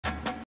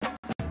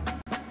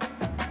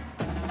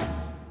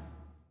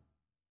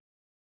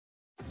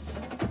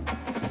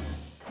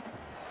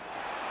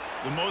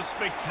The most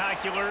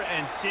spectacular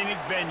and scenic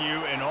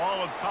venue in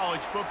all of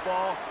college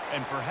football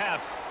and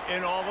perhaps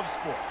in all of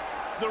sports.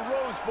 The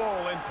Rose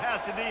Bowl in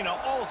Pasadena,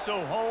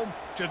 also home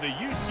to the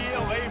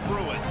UCLA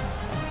Bruins.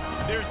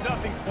 There's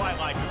nothing quite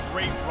like a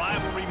great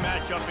rivalry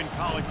matchup in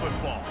college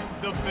football.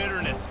 The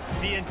bitterness,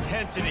 the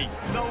intensity,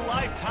 the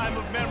lifetime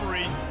of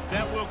memories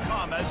that will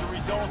come as a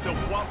result of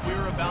what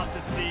we're about to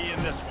see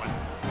in this one.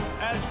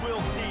 As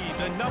we'll see,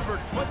 the number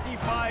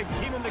 25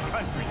 team in the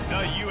country,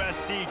 the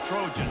USC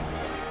Trojans,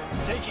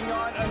 taking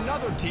on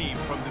another team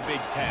from the Big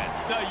Ten,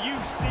 the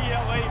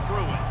UCLA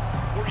Bruins.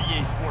 For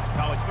EA Sports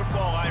College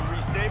Football, I'm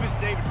Reese Davis,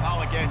 David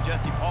Pollack, and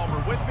Jesse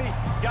Palmer with me.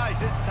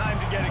 Guys, it's time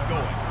to get it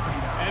going.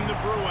 And the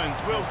Bruins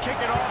will kick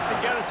it off to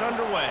get us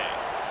underway.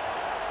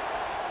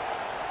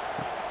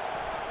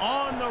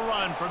 On the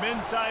run from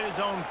inside his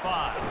own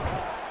 5.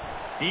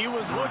 He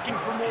was looking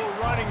for more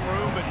running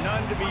room, but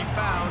none to be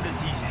found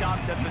as he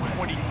stopped at the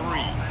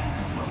 23.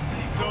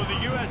 So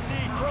the USC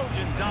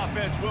Trojans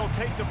offense will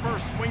take the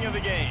first swing of the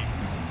game.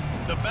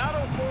 The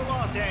battle for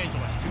Los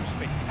Angeles, 2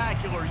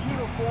 spectacular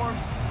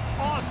uniforms,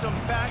 awesome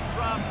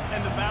backdrop,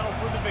 and the battle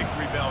for the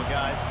victory bell,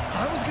 guys.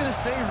 I was going to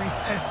say, Reese,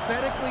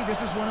 aesthetically,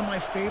 this is one of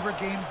my favorite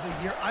games of the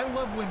year. I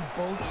love when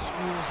both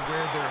schools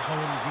wear their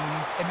home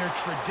unis, and they're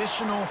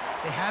traditional.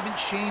 They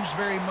haven't changed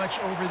very much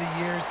over the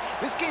years.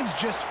 This game's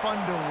just fun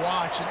to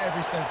watch in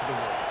every sense of the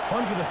word.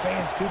 Fun for the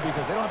fans, too,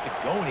 because they don't have to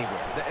go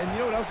anywhere. And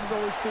you know what else is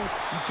always cool?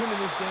 You tune in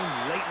this game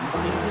late in the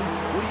season,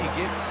 what do you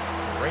get?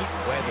 Great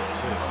weather,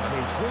 too. I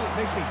mean, it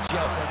makes me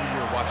jealous every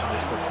year watching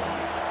this football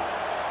game.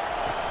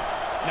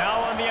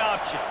 Now on the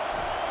option.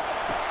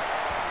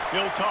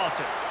 He'll toss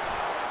it.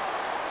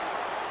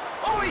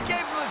 Oh, he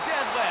gave him the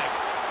dead leg.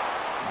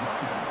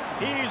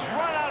 He's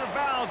run out of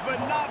bounds, but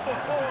not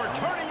before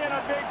turning in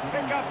a big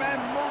pickup and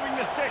moving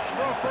the sticks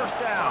for a first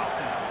down.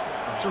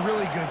 It's a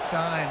really good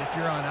sign if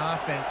you're on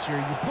offense here.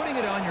 You're putting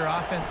it on your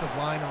offensive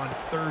line on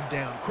 3rd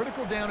down.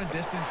 Critical down and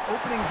distance,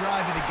 opening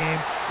drive of the game.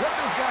 Let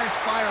those guys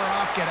fire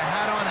off, get a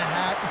hat on a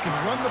hat. You can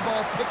run the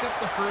ball, pick up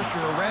the first.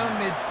 You're around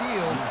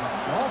midfield.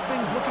 All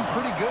things looking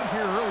pretty good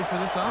here early for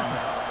this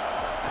offense.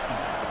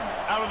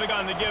 Out of the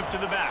gun to give to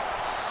the back.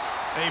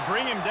 They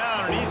bring him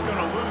down, and he's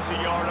going to lose a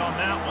yard on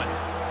that one.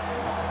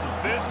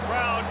 This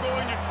crowd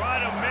going to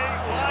try to make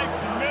life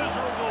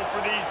miserable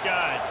for these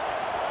guys.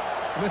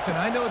 Listen,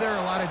 I know there are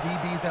a lot of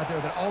DBs out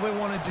there that all they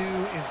want to do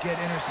is get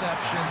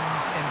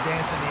interceptions and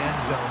dance in the end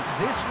zone.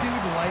 This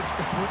dude likes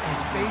to put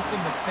his face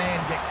in the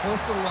fan, get close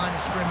to the line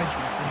of scrimmage,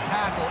 and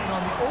tackle. And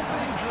on the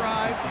opening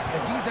drive,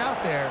 if he's out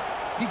there,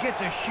 he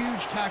gets a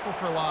huge tackle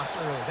for loss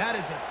early. That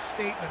is a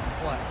statement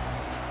play.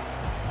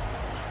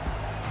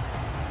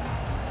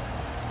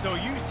 So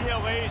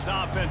UCLA's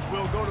offense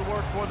will go to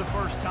work for the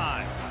first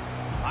time.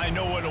 I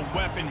know what a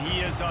weapon he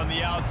is on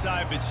the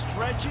outside, but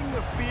stretching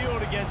the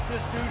field against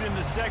this dude in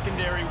the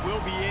secondary will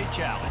be a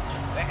challenge.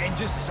 And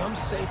just some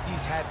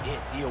safeties have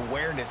it, the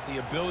awareness, the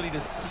ability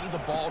to see the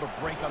ball to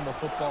break on the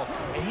football,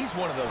 and he's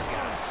one of those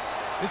guys.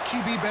 This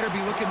QB better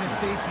be looking this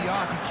safety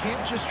off. You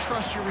can't just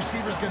trust your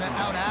receiver's going to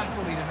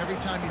out-athlete him every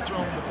time you throw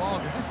him the ball,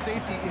 because this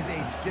safety is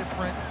a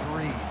different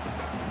breed.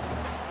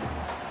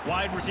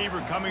 Wide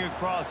receiver coming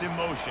across in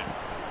motion.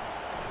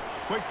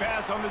 Quick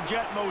pass on the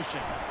jet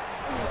motion.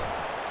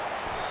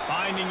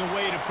 Finding a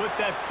way to put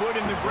that foot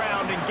in the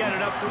ground and get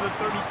it up to the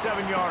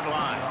 37-yard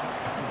line.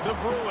 The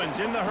Bruins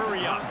in the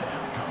hurry-up.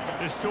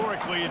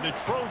 Historically, the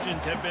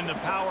Trojans have been the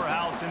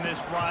powerhouse in this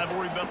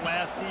rivalry, but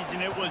last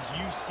season it was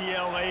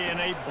UCLA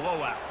in a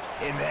blowout.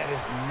 And that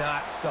is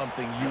not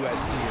something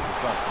USC is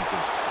accustomed to.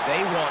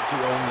 They want to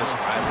own this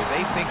rivalry.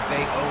 They think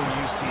they own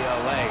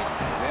UCLA.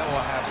 They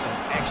will have some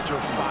extra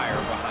fire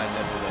behind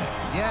them today.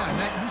 Yeah, and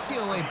that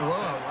UCLA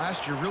blowout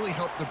last year really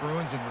helped the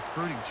Bruins in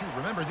recruiting, too.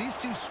 Remember, these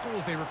two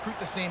schools, they recruit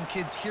the same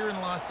kids here in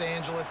Los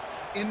Angeles,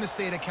 in the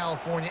state of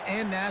California,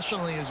 and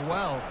nationally as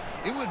well.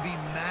 It would be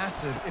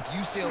massive if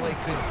UCLA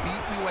could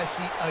beat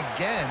USC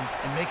again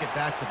and make it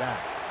back-to-back.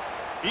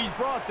 He's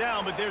brought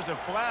down, but there's a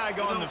flag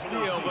on the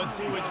field. Let's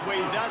see which way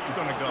that's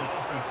going to go.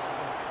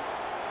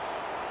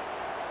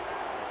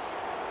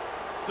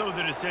 So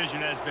the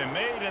decision has been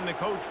made, and the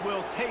coach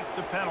will take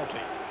the penalty.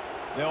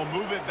 They'll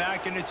move it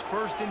back, and it's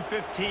 1st and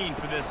 15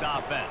 for this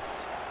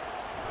offense.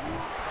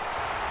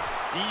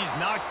 He's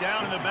knocked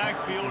down in the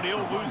backfield.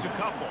 He'll lose a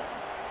couple.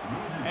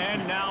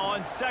 And now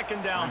on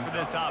 2nd down for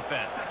this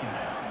offense.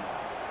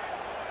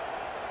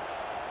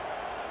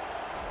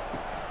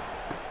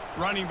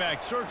 Running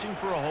back searching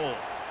for a hole.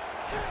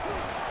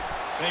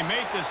 They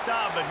make the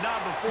stop, but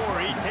not before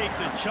he takes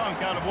a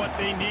chunk out of what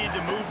they need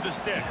to move the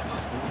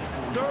sticks.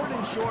 3rd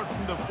and short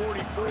from the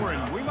 44,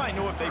 and we might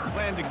know if they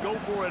plan to go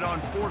for it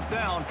on 4th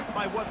down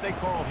by what they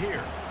call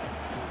here.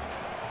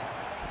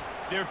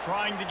 They're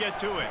trying to get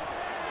to it.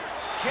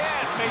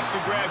 Can't make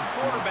the grab.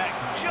 Quarterback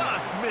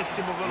just missed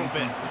him a little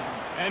bit.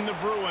 And the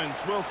Bruins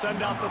will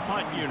send out the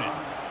punt unit.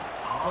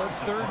 Well, it's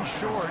 3rd and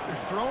short.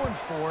 They're throwing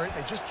for it.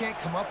 They just can't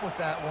come up with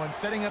that one.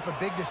 Setting up a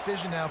big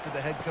decision now for the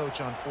head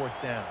coach on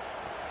 4th down.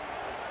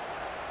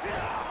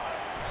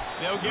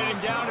 They'll get him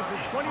down at the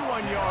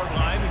 21-yard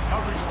line. The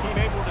coverage team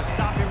able to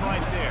stop him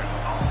right there.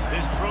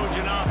 This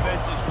Trojan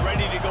offense is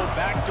ready to go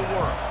back to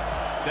work.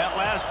 That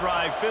last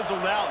drive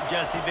fizzled out,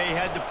 Jesse. They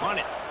had to punt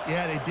it.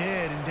 Yeah, they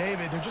did. And,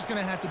 David, they're just going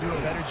to have to do a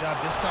better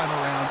job this time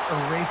around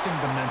erasing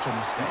the mental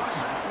mistakes.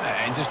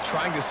 And just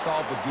trying to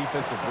solve the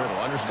defensive riddle,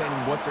 understanding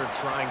what they're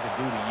trying to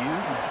do to you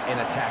and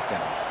attack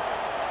them.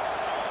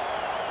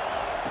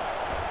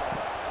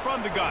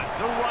 From the gun,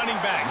 the running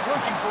back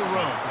looking for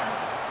room.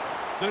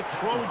 The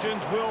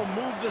Trojans will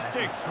move the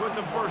sticks with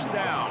the first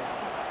down.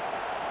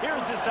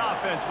 Here's this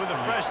offense with a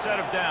fresh set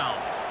of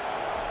downs.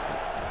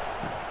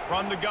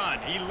 From the gun,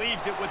 he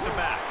leaves it with the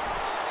back.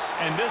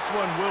 And this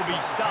one will be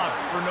stopped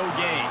for no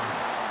gain.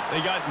 They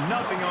got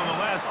nothing on the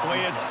last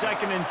play. It's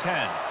 2nd and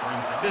 10.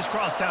 This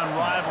crosstown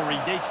rivalry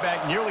dates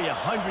back nearly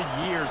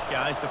 100 years,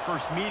 guys. The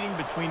first meeting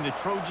between the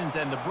Trojans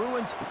and the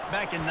Bruins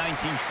back in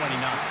 1929.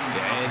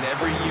 And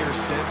every year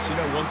since, you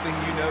know, one thing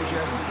you know,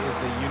 Jesse, is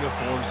the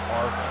uniforms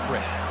are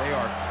crisp. They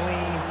are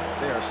clean.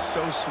 They are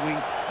so sweet.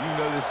 You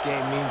know this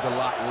game means a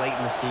lot late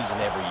in the season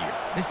every year.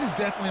 This is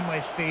definitely my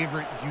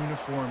favorite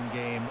uniform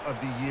game of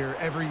the year,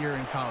 every year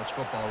in college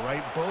football, right?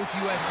 Both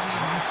USC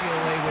and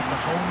UCLA with the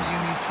home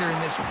unis here in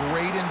this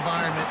great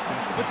environment.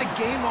 But the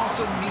game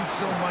also means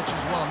so much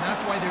as well, and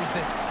that's why there's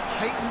this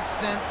heightened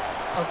sense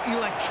of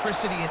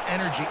electricity and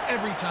energy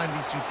every time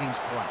these two teams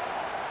play.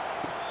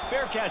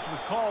 Fair catch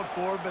was called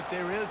for, but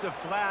there is a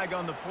flag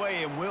on the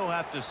play, and we'll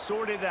have to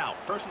sort it out.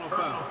 Personal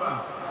foul.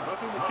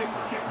 Roughing the kicker.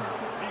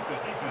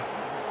 Defense.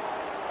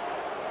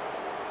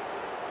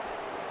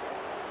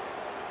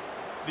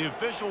 The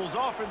officials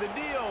offer the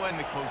deal, and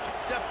the coach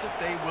accepts it.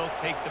 They will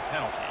take the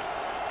penalty.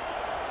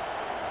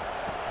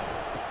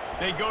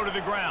 They go to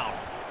the ground.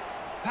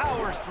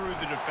 Powers through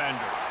the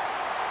defender.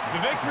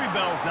 The victory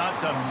bell's not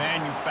some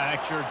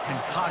manufactured,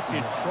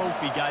 concocted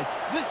trophy, guys.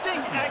 This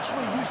thing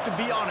actually used to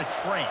be on a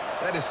train.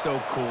 That is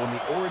so cool, and the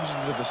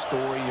origins of the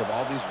story of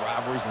all these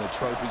rivalries and the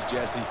trophies,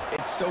 Jesse,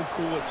 it's so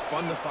cool. It's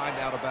fun to find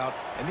out about,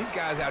 and these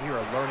guys out here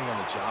are learning on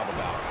the job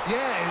about it.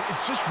 Yeah,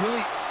 it's just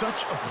really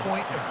such a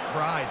point of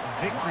pride,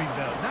 the victory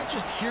bell. Not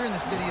just here in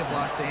the city of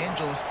Los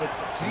Angeles, but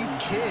to these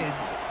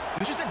kids,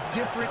 there's just a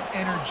different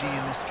energy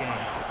in this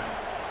game.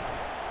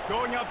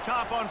 Going up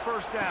top on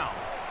first down.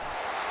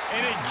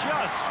 And it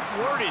just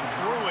squirted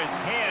through his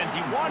hands.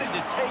 He wanted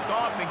to take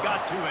off and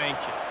got too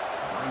anxious.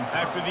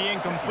 After the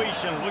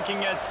incompletion,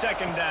 looking at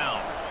 2nd down.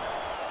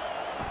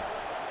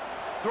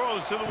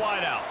 Throws to the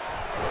wideout.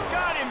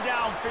 Got him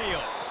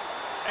downfield.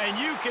 And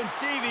you can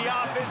see the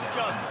offense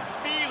just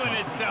feeling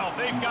itself.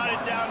 They've got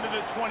it down to the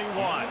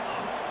 21.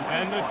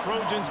 And the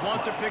Trojans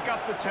want to pick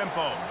up the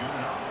tempo.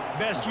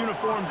 Best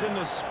uniforms in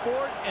the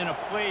sport, and a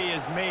play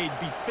is made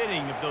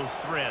befitting of those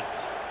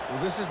threads. Well,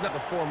 this is not the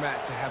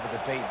format to have a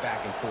debate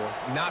back and forth.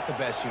 Not the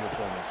best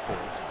uniform in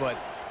sports, but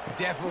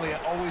definitely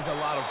always a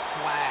lot of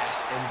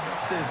flash and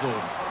sizzle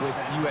with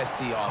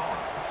USC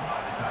offenses.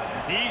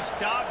 He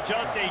stopped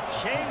just a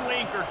chain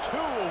link or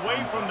two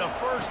away from the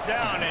first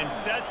down and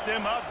sets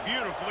them up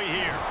beautifully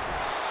here.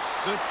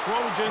 The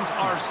Trojans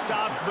are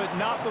stopped, but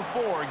not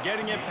before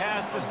getting it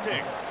past the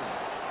sticks.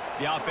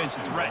 The offense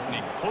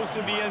threatening, close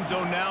to the end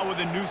zone now with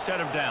a new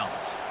set of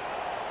downs.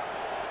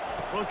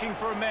 Looking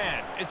for a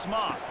man, it's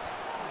Moss.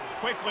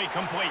 Quickly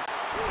complete.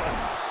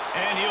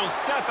 And he'll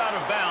step out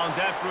of bounds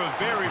after a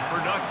very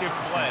productive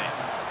play.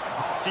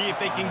 See if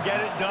they can get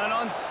it done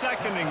on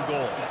 2nd and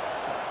goal.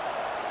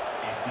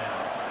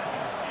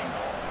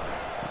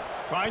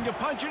 Trying to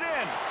punch it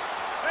in.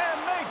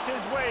 And makes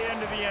his way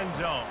into the end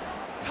zone.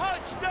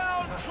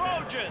 Touchdown,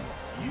 Trojans!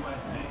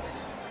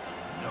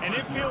 And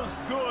it feels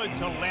good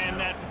to land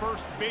that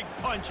first big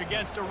punch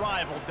against a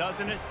rival,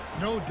 doesn't it?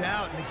 No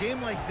doubt. In a game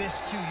like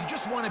this, too, you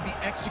just want to be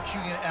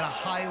executing it at a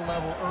high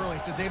level early.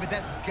 So, David,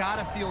 that's got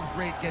to feel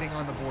great getting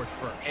on the board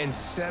first. And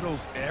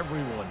settles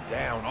everyone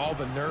down. All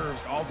the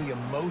nerves, all the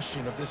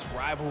emotion of this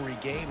rivalry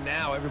game.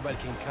 Now everybody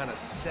can kind of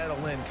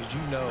settle in because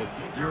you know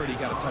you already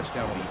got a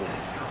touchdown on the board.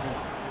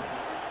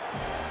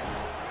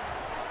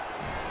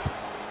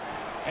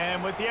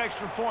 And with the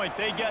extra point,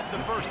 they get the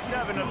first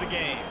 7 of the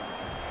game.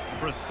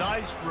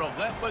 Precise,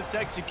 relentless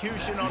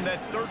execution on that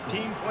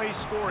 13-play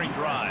scoring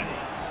drive.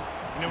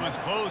 And it was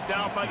closed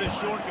out by the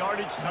short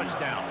yardage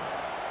touchdown.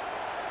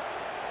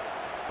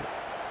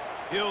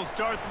 He'll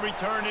start the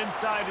return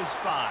inside his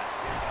 5.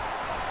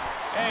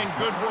 And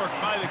good work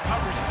by the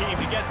coverage team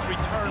to get the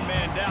return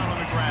man down on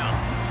the ground.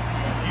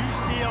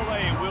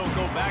 UCLA will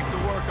go back to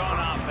work on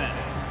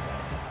offense.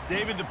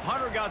 David, the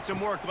punter got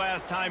some work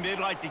last time. They'd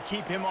like to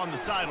keep him on the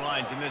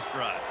sidelines in this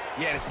drive.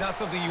 Yeah, it's not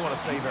something you want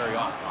to say very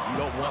often. You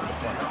don't want the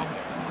punter out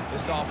there.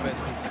 This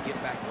offense needs to get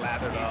back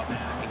lathered up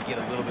and get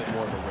a little bit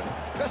more of a rhythm.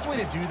 Best way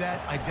to do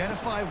that,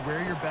 identify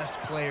where your best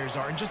players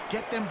are and just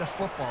get them the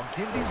football.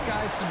 Give these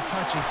guys some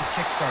touches to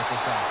kickstart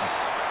this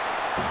offense.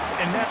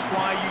 And that's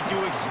why you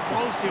do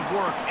explosive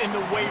work in the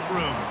weight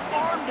room.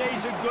 Arm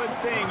day's a good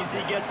thing as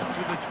he gets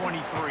to the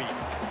 23.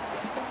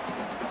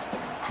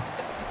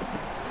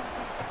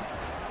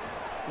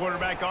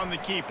 Quarterback on the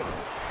keeper.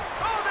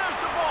 Oh, there's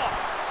the ball.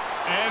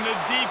 And the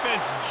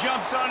defense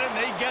jumps on it, and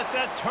they get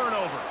that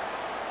turnover.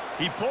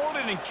 He pulled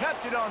it and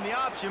kept it on the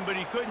option, but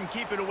he couldn't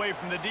keep it away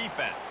from the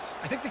defense.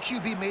 I think the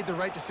QB made the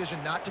right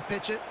decision not to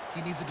pitch it.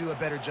 He needs to do a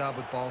better job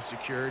with ball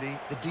security.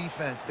 The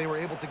defense, they were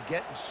able to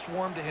get and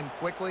swarm to him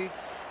quickly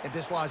and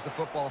dislodge the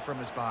football from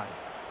his body.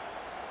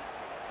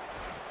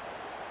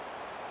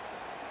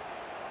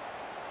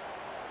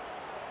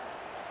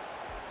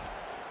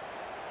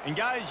 And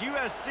guys,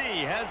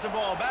 USC has the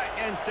ball back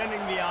and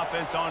sending the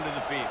offense onto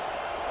the field.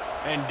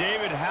 And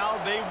David, how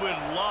they would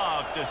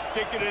love to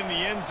stick it in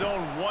the end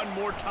zone one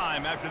more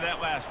time after that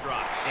last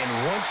drive. And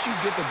once you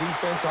get the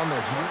defense on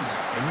their heels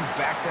and you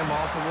back them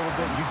off a little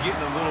bit, you get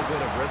in a little bit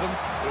of rhythm,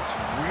 it's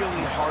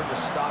really hard to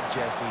stop,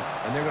 Jesse,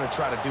 and they're going to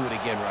try to do it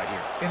again right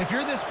here. And if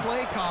you're this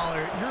play caller,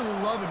 you're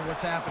loving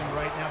what's happening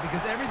right now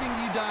because everything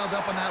you dialed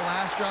up on that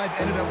last drive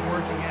ended up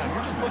working out.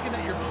 You're just looking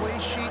at your play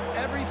sheet.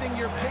 Everything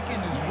you're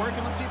picking is working.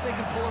 Let's see if they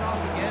can pull it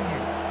off again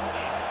here.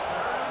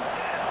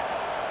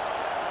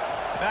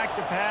 Back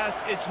to pass,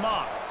 it's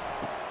Moss.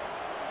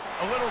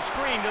 A little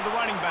screen to the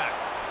running back.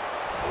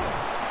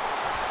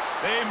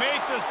 They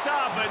make the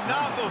stop, but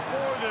not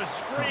before the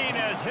screen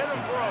has hit them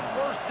for a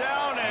first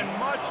down and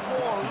much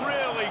more.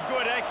 Really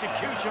good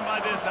execution by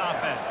this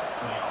offense.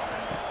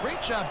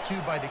 Great job,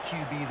 too, by the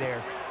QB there.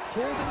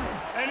 Holding.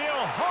 And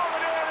he'll haul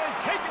it in and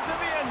take it to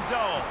the end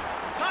zone.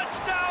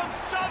 Touchdown,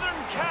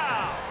 Southern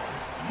Cal.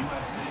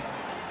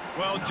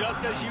 Well,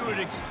 just as you would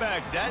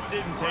expect, that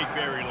didn't take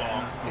very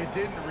long. It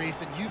didn't,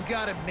 Reese, and you've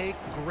got to make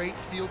great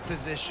field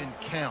position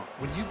count.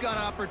 When you've got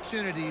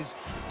opportunities,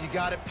 you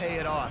got to pay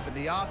it off. And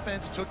the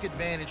offense took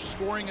advantage,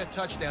 scoring a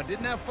touchdown.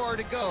 Didn't have far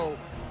to go,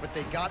 but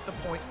they got the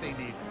points they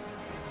needed.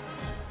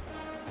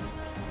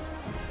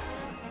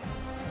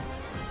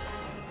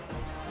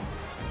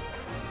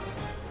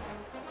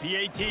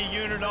 PAT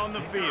unit on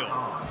the field.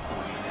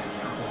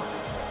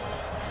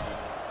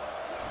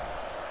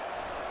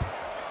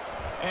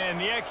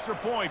 And the extra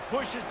point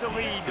pushes the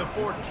lead to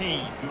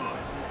 14.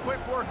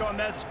 Quick work on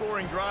that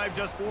scoring drive,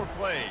 just 4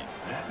 plays.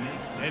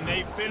 And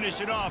they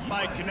finish it off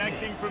by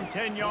connecting from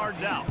 10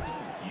 yards out.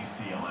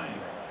 UCLA,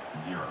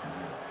 0.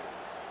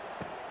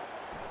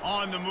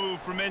 On the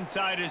move from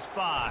inside his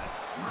 5.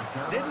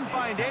 Didn't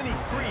find any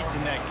crease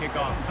in that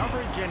kickoff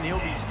coverage, and he'll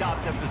be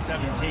stopped at the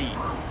 17.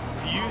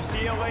 The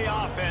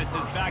UCLA offense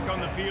is back on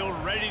the field,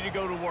 ready to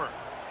go to work.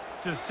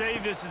 To say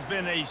this has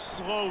been a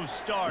slow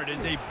start is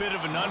a bit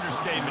of an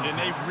understatement, and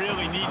they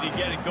really need to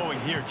get it going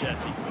here,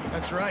 Jesse.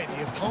 That's right.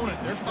 The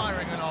opponent, they're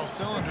firing on all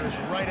cylinders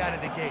right out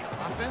of the gate.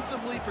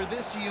 Offensively, for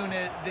this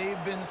unit,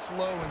 they've been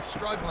slow and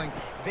struggling.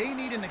 They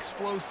need an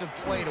explosive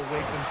play to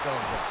wake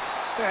themselves up.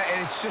 Yeah,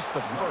 and it's just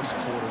the first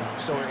quarter,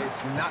 so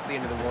it's not the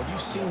end of the world.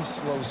 You've seen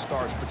slow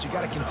starts, but you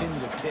got to continue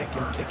to pick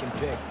and pick and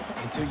pick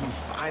until you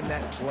find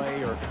that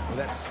play or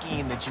that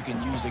scheme that you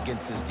can use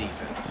against this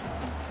defense.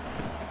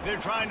 They're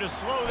trying to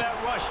slow that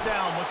rush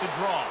down with the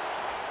draw.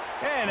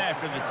 And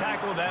after the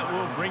tackle, that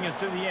will bring us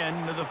to the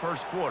end of the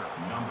first quarter.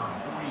 Number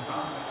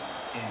 45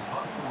 in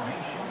punt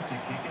formation to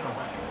kick it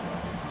away.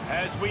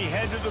 As we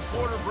head to the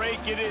quarter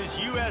break, it is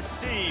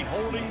USC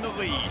holding the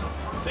lead.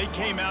 They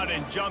came out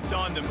and jumped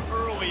on them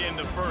early in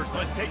the first.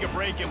 Let's take a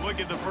break and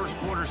look at the first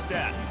quarter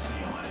stats.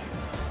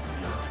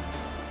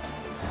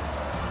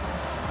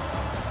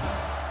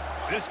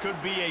 This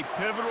could be a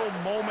pivotal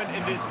moment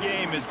in this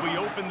game as we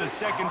open the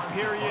second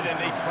period and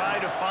they try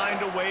to find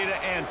a way to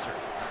answer.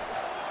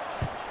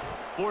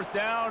 4th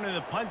down, and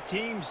the punt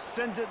team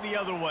sends it the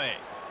other way.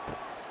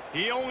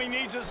 He only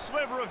needs a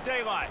sliver of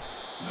daylight.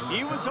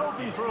 He was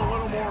hoping for a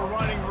little more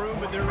running room,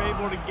 but they're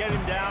able to get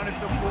him down at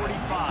the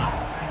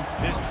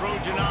 45. This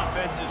Trojan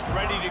offense is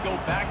ready to go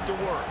back to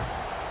work.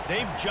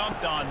 They've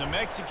jumped on them,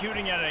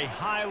 executing at a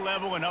high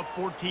level and up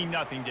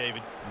 14-0,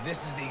 David.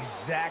 This is the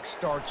exact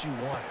start you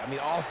wanted. I mean,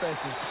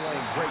 offense is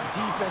playing great.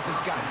 Defense has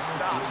gotten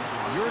stops.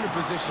 You're in a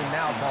position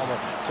now, Palmer,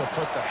 to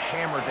put the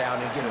hammer down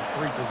and get a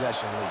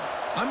 3-possession lead.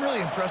 I'm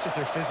really impressed with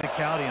their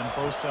physicality on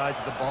both sides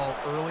of the ball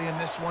early in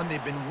this one.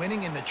 They've been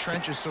winning in the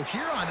trenches. So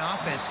here on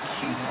offense,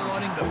 keep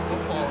running the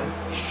football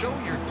and show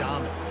your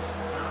dominance.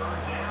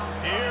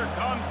 Here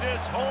comes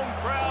this home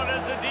crowd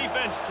as the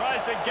defense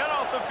tries to get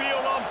off the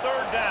field on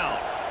 3rd down.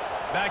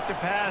 Back to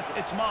pass,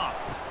 it's Moss.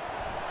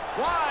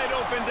 Wide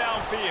open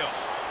downfield.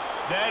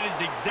 That is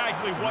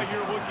exactly what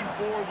you're looking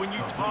for when you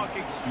talk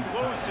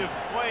explosive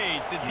plays.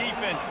 The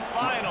defense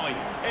finally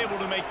able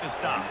to make the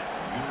stop.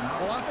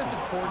 Well, offensive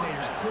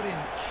coordinators put in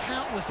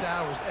countless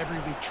hours every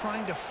week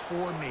trying to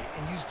formate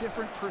and use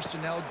different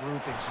personnel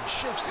groupings and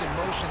shifts and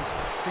motions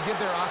to give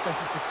their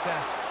offensive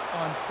success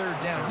on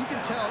 3rd down. You can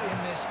tell in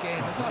this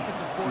game, this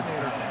offensive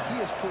coordinator, he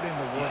has put in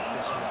the work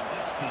this week.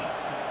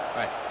 All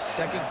right,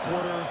 second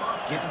quarter,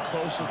 getting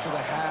closer to the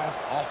half.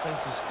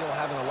 Offense is still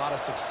having a lot of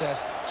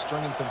success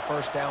stringing some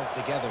first downs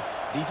together.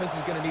 Defense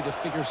is going to need to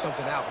figure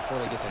something out before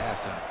they get to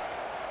halftime.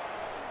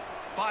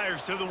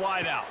 Fires to the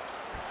wideout.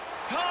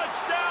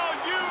 Touchdown,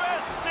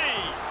 USC!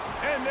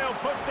 And they'll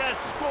put that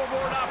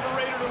scoreboard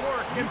operator to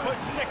work and put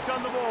 6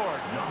 on the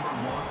board.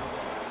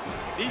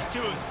 These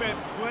two have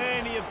spent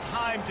plenty of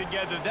time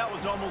together. That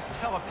was almost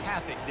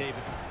telepathic,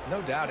 David.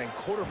 No doubt, and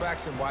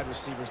quarterbacks and wide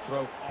receivers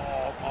throw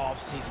all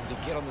offseason to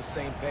get on the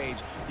same page.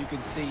 You can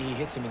see he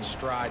hits him in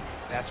stride.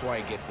 That's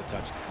why he gets the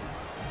touchdown.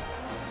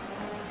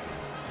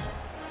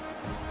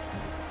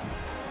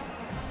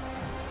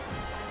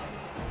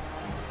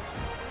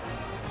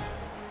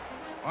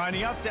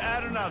 Lining up to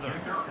add another.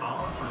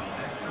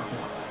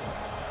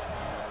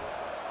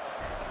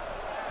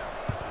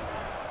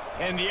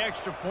 And the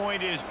extra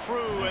point is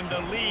true, and the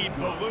lead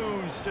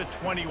balloons to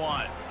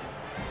 21.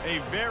 A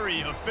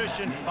very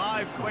efficient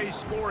 5-play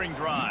scoring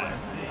drive.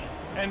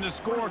 And the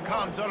score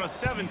comes on a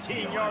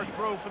 17-yard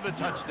throw for the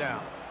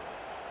touchdown.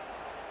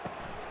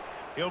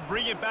 He'll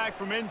bring it back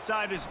from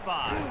inside his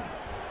 5.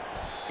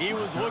 He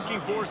was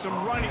looking for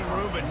some running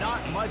room, but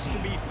not much to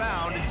be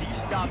found as he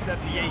stopped at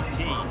the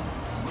 18.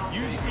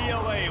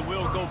 UCLA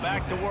will go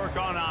back to work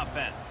on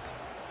offense.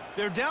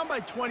 They're down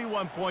by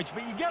 21 points,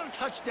 but you get a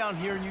touchdown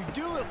here, and you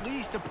do at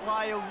least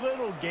apply a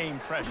little game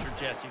pressure,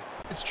 Jesse.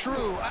 It's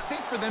true. I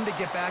think for them to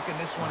get back in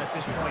this one at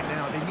this point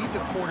now, they need the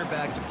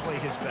quarterback to play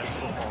his best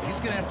football. He's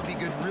going to have to be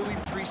good really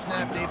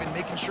pre-snap, David,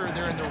 making sure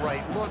they're in the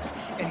right looks,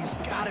 and he's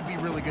got to be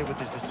really good with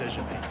his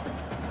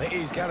decision-making.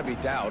 He's got to be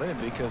dialed in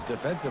because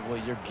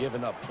defensively you're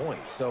giving up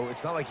points. So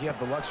it's not like you have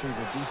the luxury of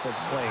your defense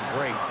playing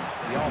great.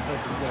 The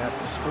offense is going to have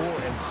to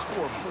score and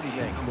score pretty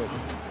dang quickly.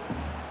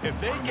 If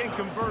they can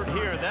convert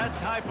here, that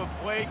type of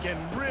play can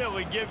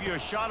really give you a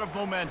shot of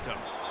momentum.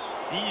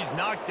 He's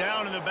knocked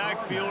down in the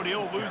backfield.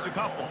 He'll lose a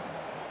couple.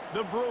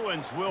 The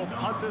Bruins will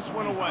punt this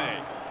one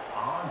away.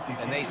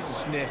 And they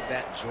sniff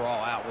that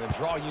draw out. With a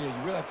draw unit,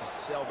 you really have to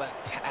sell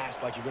that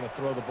pass like you're going to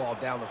throw the ball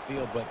down the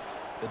field. But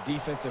the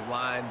defensive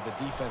line, the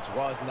defense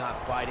was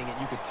not biting it.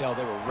 You could tell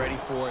they were ready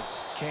for it.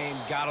 Came,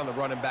 got on the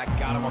running back,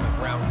 got him on the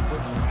ground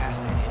quick,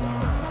 fast, and in.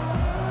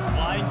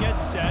 Line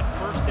gets set,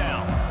 first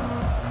down.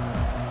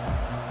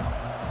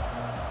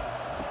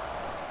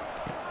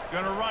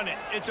 Gonna run it.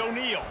 It's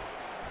O'Neal.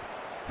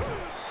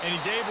 And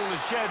he's able to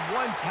shed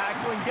one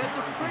tackle and gets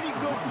a pretty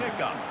good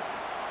pickup.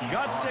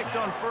 Got 6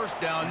 on first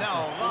down.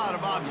 Now a lot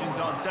of options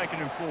on 2nd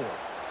and 4.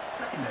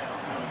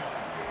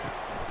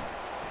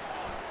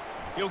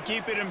 He'll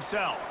keep it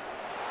himself.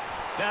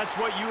 That's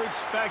what you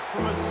expect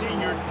from a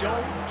senior.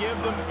 Don't give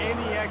them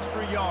any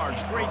extra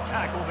yards. Great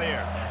tackle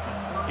there.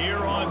 Here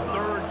on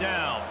 3rd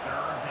down.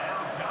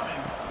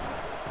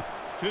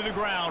 To the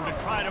ground to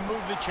try to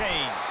move the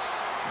chains.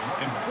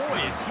 And boy,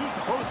 is he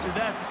close to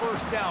that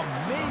first down,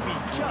 maybe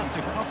just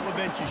a couple of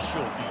inches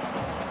short.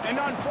 And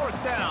on 4th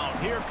down,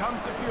 here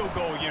comes the field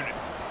goal unit.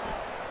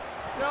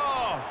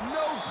 No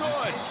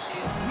good.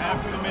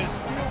 After the missed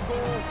field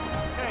goal,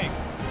 hey,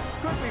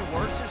 could be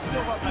worse. They're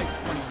still up by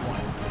 21.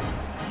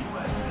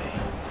 USC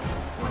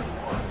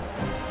 21,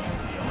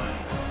 UCLA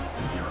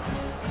 0.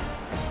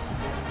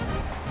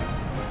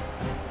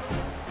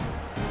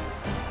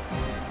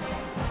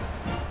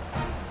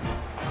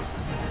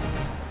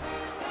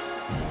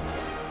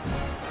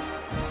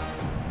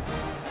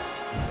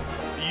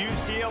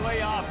 UCLA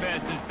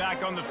offense is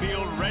back on the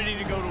field, ready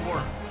to go to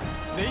work.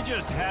 They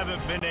just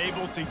haven't been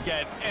able to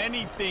get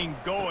anything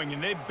going,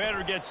 and they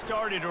better get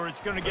started or it's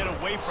going to get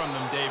away from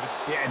them, David.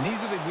 Yeah, and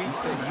these are the weeks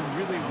that you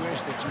really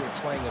wish that you were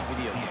playing a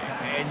video game,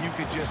 and you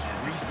could just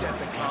reset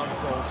the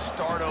console,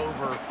 start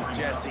over,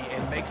 Jesse,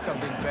 and make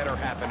something better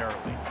happen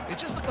early. It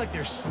just looked like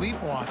they're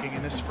sleepwalking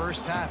in this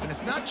first half, and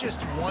it's not just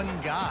one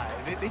guy.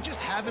 They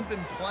just haven't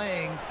been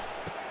playing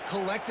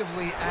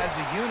collectively as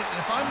a unit. And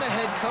if I'm the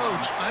head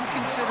coach, I'm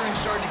considering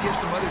starting to give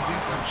some other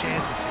dudes some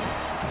chances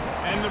here.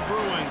 And the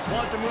Bruins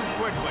want to move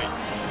quickly.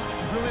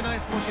 Really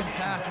nice looking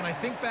pass. When I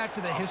think back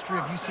to the history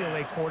of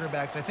UCLA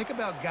quarterbacks, I think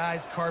about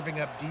guys carving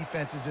up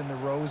defenses in the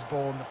Rose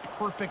Bowl in the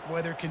perfect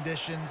weather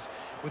conditions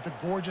with the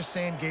gorgeous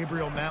San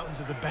Gabriel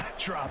Mountains as a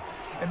backdrop.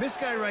 And this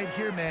guy right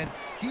here, man,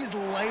 he's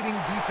lighting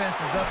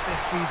defenses up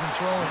this season,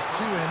 throwing it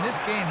too. And in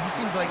this game, he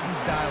seems like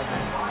he's dialed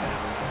in.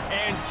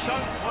 And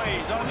chunk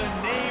plays are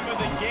the name of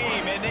the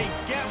game, and they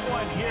get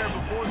one here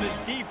before the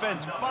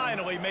defense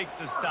finally makes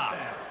the stop.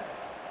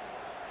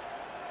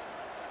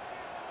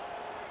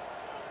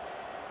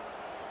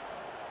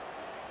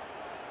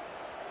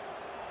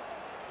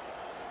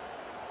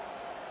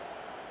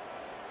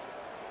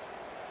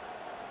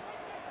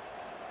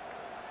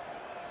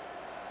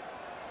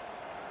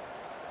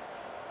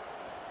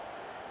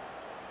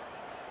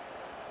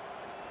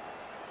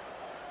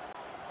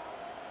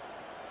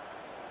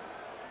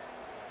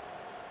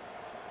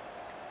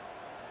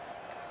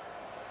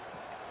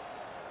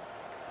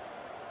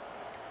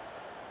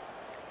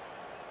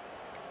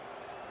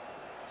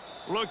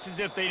 Looks as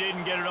if they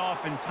didn't get it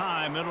off in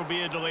time. It'll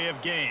be a delay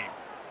of game.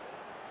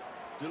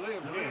 Delay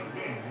of game.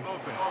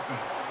 Offense.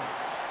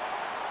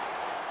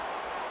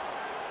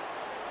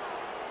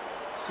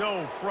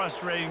 So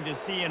frustrating to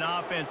see an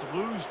offense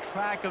lose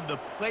track of the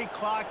play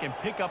clock and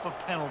pick up a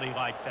penalty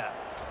like that.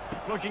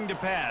 Looking to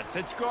pass.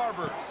 It's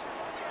Garbers.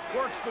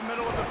 Works the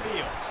middle of the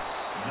field.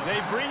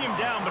 They bring him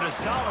down, but a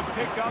solid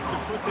pickup to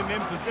put them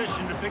in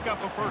position to pick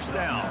up a first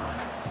down.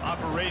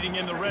 Operating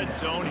in the red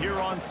zone here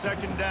on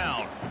 2nd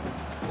down.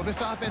 Well,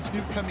 this offense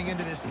knew coming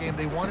into this game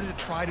they wanted to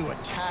try to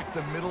attack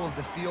the middle of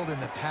the field in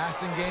the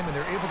passing game, and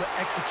they're able to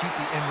execute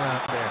the in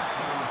route there.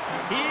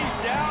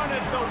 He's down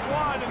at the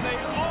 1, and they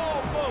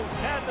almost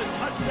had the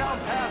touchdown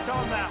pass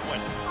on that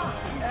one.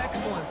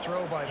 Excellent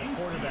throw by the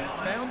quarterback.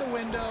 Found the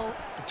window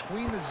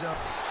between the zone.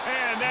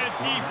 And that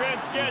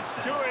defense gets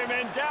to him,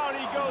 and down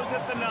he goes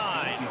at the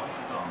 9.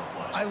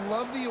 I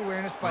love the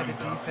awareness by the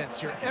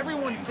defense here.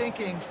 Everyone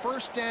thinking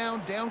first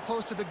down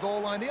close to the goal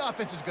line. The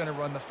offense is going to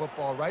run the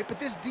football, right? But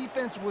this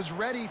defense was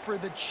ready for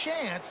the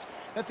chance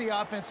that the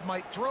offense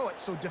might throw it.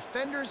 So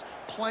defenders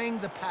playing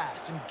the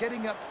pass and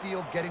getting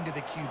upfield, getting to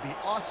the QB.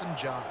 Awesome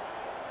job.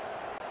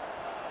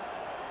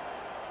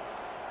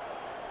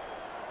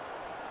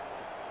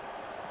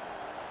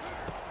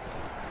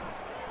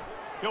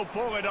 He'll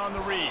pull it on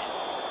the read.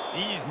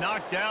 He's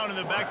knocked down in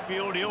the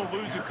backfield. He'll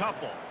lose a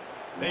couple.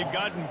 They've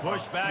gotten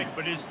pushed back,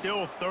 but it's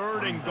still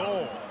 3rd and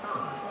goal.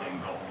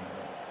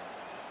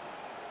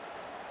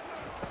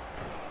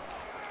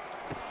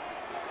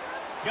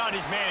 Got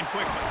his man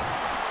quickly.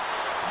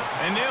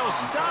 And they'll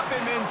stop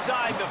him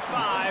inside the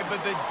 5,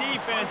 but the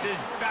defense is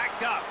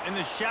backed up in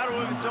the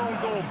shadow of its own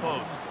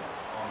goalpost.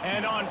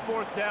 And on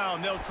 4th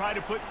down, they'll try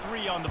to put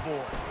 3 on the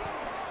board.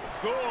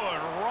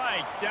 Good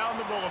right down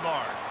the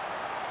boulevard.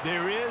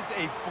 There is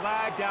a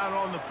flag down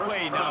on the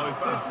play. Now,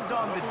 if this is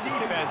on the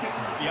defense,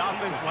 the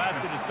offense will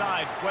have to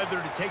decide whether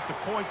to take the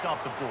points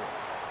off the board.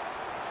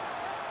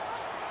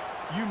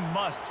 You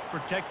must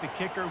protect the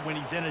kicker when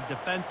he's in a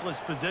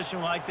defenseless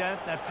position like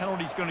that. That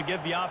penalty is going to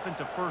give the offense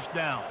a 1st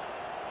down.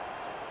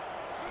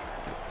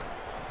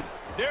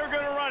 They're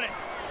going to run it.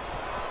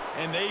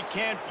 And they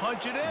can't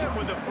punch it in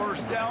with a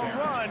 1st down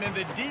run, and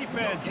the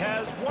defense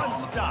has 1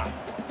 stop.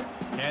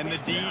 Can the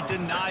D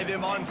deny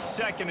them on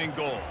 2nd and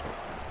goal?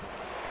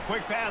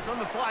 Quick pass on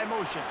the fly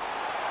motion.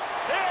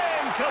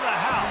 Into the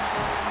house.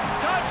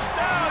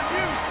 Touchdown,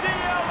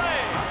 UCLA!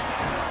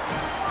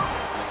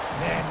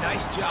 Man,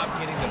 nice job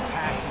getting the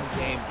passing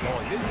game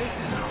going. This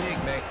is big,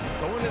 man.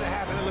 Go into the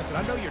half, and listen,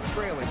 I know you're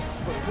trailing,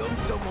 but building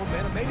some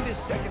momentum. Maybe this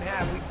 2nd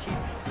half we keep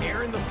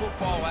airing the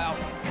football out,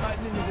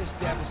 cutting into this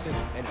deficit,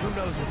 and who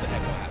knows what the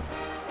heck will happen.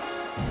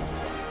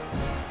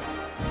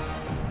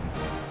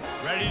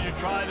 Ready to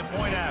try the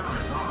point after.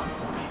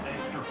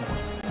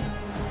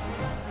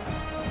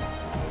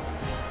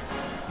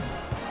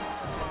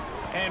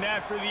 And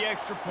after the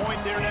extra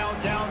point, they're now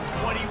down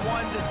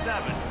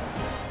 21-7.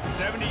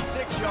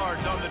 76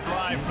 yards on the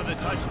drive for the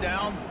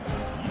touchdown.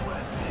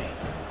 USC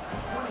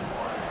 21,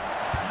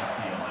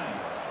 UCLA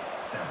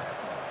 7.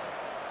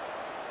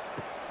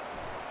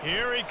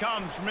 Here he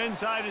comes from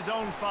inside his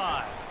own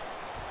 5.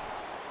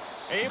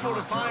 Able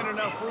to find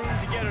enough room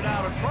to get it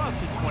out across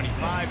the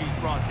 25. He's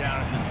brought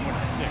down at the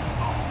 26.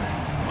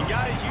 And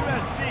guys,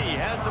 USC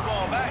has the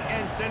ball back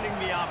and sending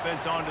the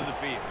offense onto the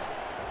field.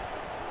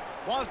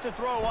 Wants to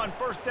throw on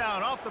 1st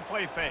down off the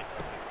play fake.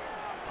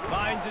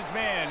 Finds his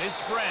man.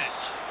 It's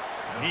Branch.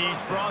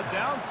 He's brought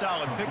down.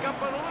 Solid pickup,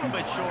 but a little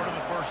bit short of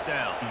the 1st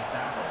down.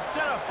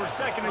 Set up for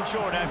 2nd and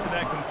short after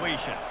that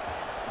completion.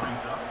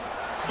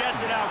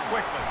 Gets it out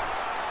quickly.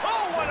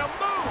 Oh, what a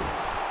move!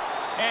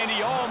 And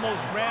he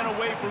almost ran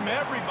away from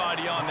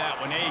everybody on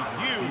that one. A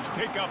huge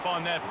pickup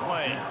on that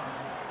play.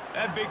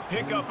 That big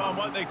pickup on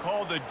what they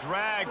call the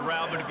drag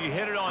route, but if you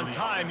hit it on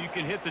time, you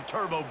can hit the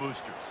turbo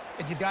boosters.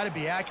 And you've got to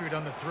be accurate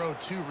on the throw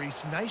too,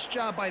 Reese. Nice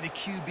job by the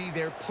QB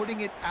there,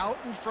 putting it out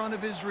in front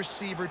of his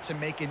receiver to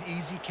make an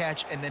easy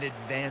catch and then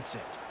advance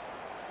it.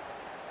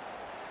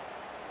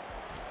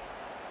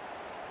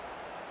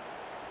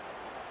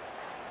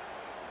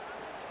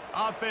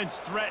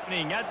 Offense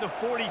threatening at the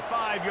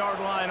 45-yard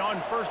line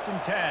on 1st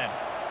and 10.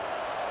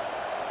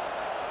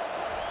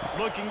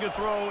 Looking to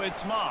throw,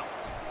 it's Moss.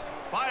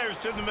 Fires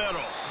to the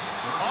middle.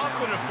 Off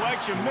the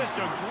deflection, missed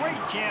a great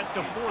chance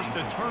to force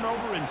the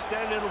turnover.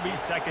 Instead, it'll be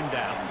 2nd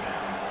down.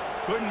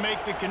 Couldn't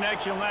make the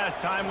connection last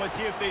time. Let's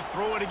see if they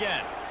throw it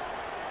again.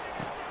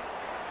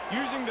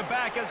 Using the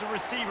back as a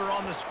receiver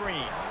on the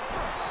screen.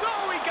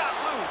 Oh, he got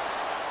loose.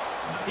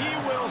 He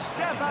will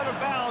step out of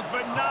bounds,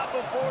 but not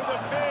before the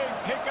big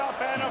pickup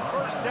and a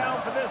 1st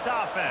down for this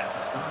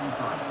offense.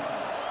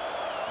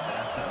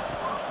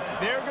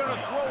 They're going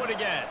to throw it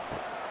again.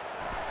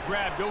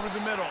 Grabbed over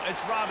the middle.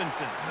 It's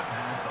Robinson.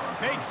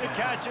 Makes a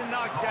catch and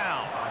knocked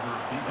down.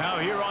 Now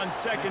here on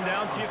 2nd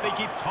down, see if they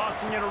keep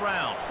tossing it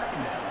around.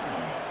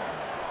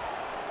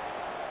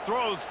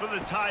 Throws for the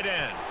tight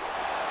end.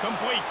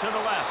 Complete to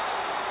the left.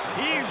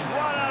 He's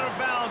run out of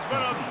bounds, but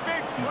a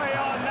big play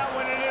on that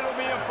one, and it'll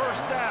be a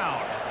 1st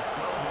down.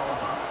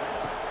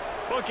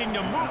 Looking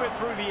to move it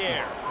through the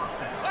air.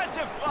 Lets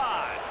it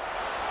fly.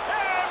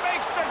 And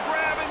makes the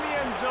grab in the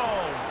end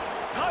zone.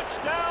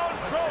 Touchdown,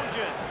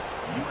 Trojans.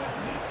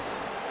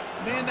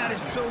 Man, that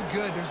is so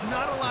good. There's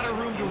not a lot of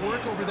room to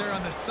work over there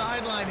on the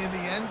sideline in the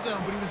end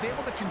zone, but he was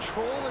able to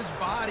control his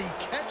body,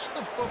 catch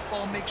the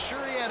football, make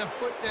sure he had a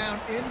foot down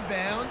in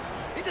bounds.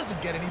 It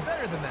doesn't get any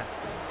better than that.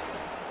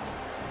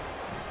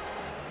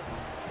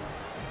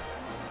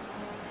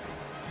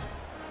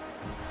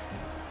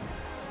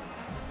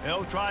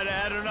 They'll try to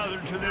add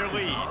another to their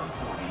lead.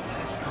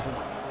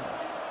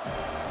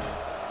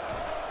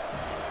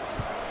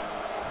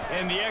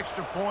 And the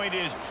extra point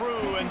is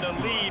true, and the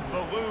lead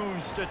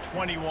balloons to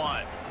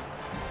 21.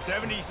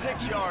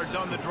 76 yards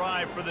on the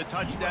drive for the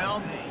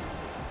touchdown,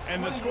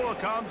 and the score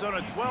comes on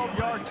a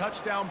 12-yard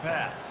touchdown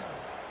pass.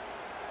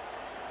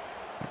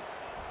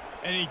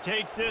 And he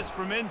takes this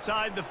from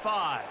inside the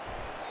 5.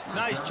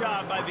 Nice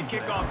job by the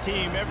kickoff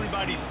team.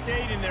 Everybody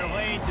stayed in their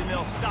lanes, and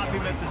they'll stop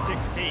him at the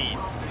 16.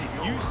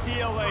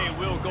 UCLA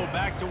will go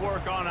back to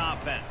work on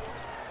offense.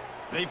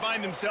 They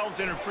find themselves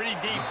in a pretty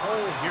deep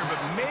hole here, but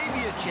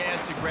maybe a chance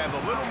to grab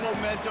a little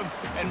momentum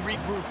and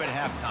regroup at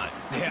halftime.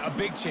 Yeah, a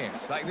big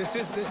chance. Like, this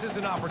is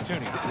an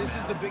opportunity. This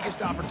is the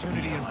biggest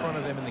opportunity in front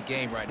of them in the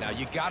game right now.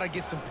 You got to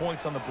get some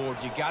points on the board.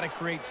 You got to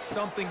create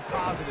something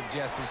positive,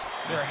 Jesse.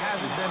 There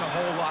hasn't been a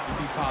whole lot to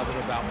be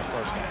positive about in the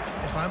first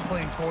half. If I'm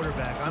playing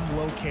quarterback, I'm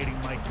locating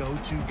my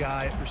go-to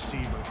guy at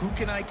receiver. Who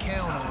can I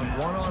count on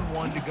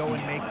one-on-one to go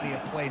and make me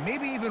a play?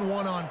 Maybe even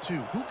one-on-two.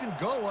 Who can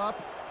go up,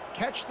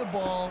 catch the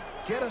ball,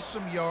 get us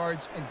some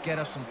yards, and get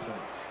us some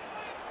points.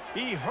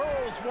 He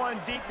hurls one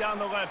deep down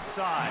the left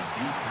side.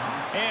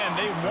 And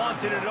they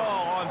wanted it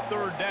all on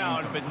third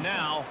down, but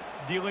now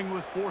dealing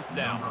with fourth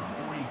down.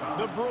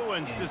 The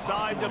Bruins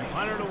decide to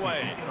punt it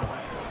away.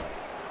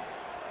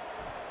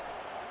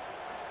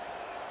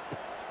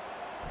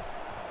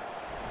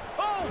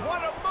 Oh,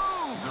 what a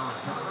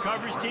move!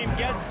 Coverage team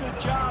gets the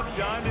job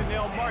done, and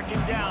they'll mark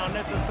him down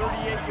at the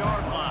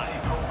 38-yard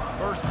line.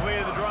 First play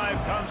of the drive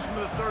comes from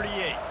the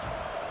 38.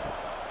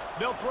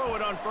 They'll throw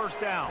it on first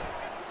down.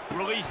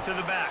 Release to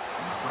the back.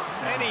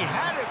 And he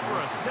had it for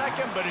a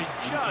second, but it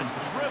just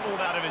dribbled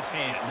out of his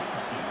hands.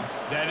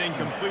 That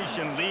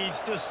incompletion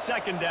leads to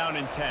second down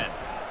and 10.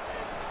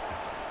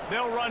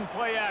 They'll run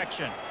play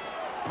action.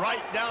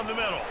 Right down the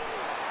middle.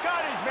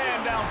 Got his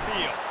man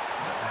downfield.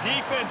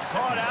 Defense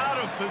caught out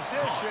of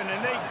position,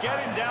 and they get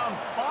him down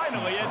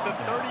finally at the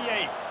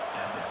 38.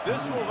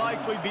 This will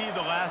likely be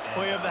the last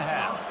play of the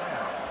half.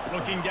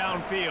 Looking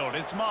downfield,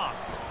 it's Moss.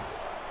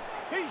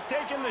 He's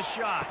taking the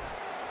shot.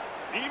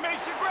 He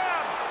makes a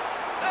grab.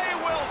 They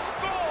will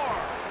score.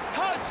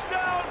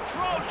 Touchdown,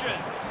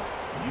 Trojans.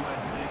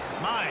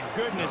 My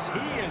goodness,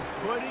 he is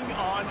putting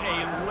on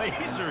a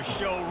laser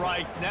show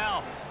right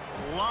now.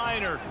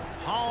 Leinart,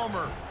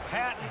 Palmer,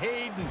 Pat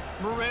Hayden,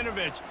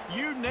 Marinovich,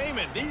 you name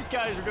it. These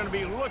guys are going to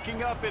be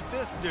looking up at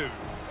this dude.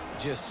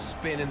 Just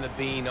spinning the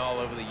bean all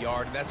over the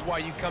yard. That's why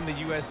you come to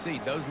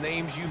USC. Those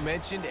names you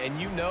mentioned, and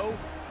you know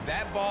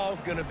that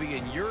ball's going to be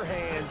in your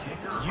hands.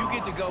 You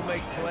get to go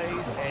make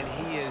plays, and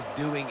he is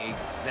doing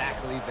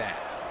exactly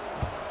that.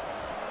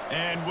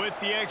 And with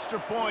the extra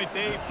point,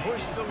 they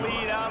push the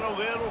lead out a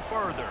little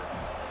further.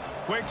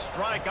 Quick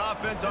strike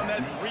offense on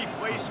that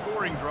 3-play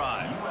scoring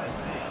drive.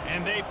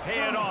 And they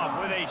pay it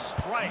off with a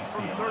strike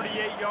from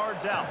 38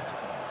 yards out.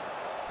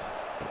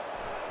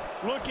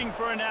 Looking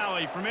for an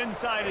alley from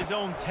inside his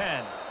own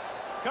 10.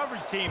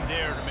 Coverage team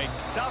there to make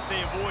the stop.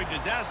 They avoid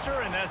disaster,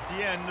 and that's the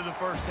end of the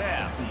first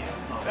half.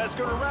 That's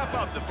going to wrap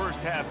up the first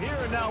half here,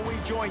 and now we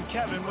join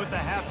Kevin with the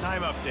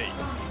halftime update.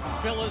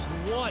 Fellas,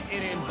 what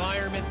an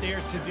environment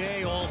there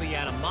today. All the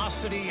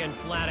animosity and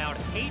flat-out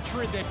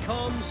hatred that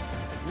comes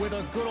with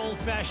a good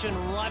old-fashioned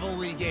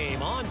rivalry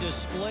game on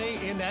display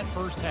in that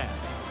first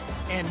half.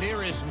 And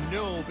there is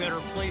no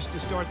better place to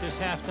start this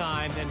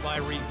halftime than by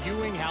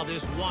reviewing how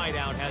this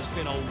wideout has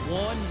been a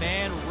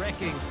one-man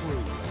wrecking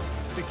crew.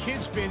 The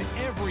kid's been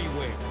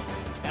everywhere.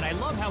 And I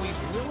love how he's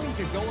willing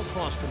to go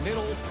across the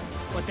middle,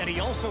 but that he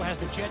also has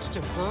the jets to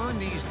burn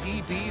these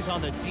DBs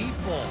on the deep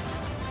ball.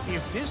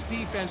 If this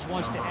defense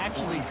wants to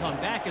actually come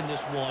back in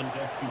this one,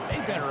 they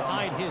better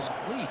hide his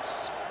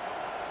cleats.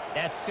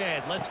 That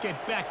said, let's get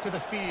back to the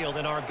field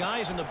and our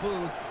guys in the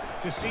booth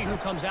to see who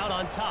comes out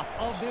on top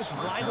of this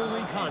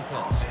rivalry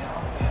contest.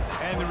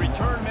 And the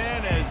return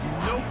man has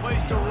no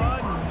place to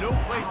run, no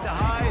place to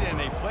hide,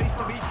 and a place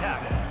to be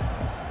tackled.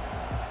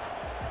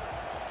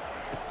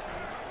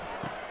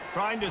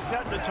 Trying to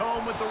set the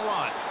tone with the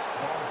run.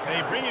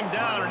 They bring him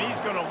down, and he's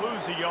going to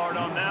lose a yard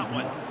on that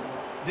one.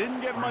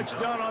 Didn't get much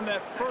done on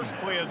that first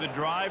play of the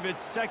drive.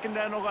 It's 2nd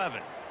and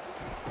 11.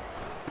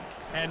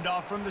 Hand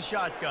off from the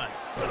shotgun.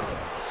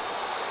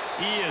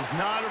 He is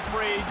not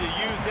afraid to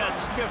use that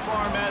stiff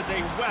arm as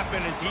a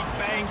weapon as he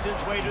bangs his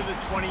way to the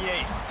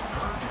 28.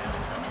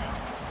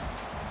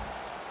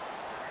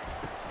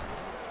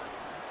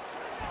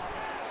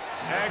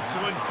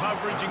 Excellent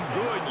coverage and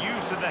good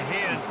use of the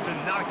hands to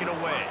knock it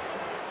away.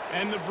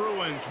 And the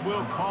Bruins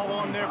will call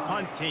on their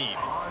punt team.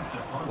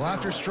 Well,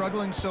 after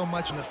struggling so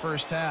much in the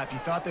first half, you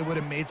thought they would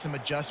have made some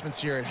adjustments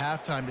here at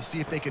halftime to see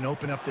if they can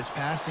open up this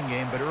passing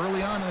game. But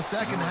early on in the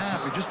second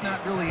half, they're just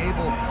not really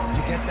able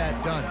to get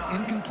that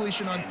done.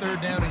 Incompletion on third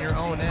down in your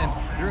own end,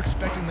 you're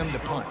expecting them to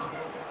punt.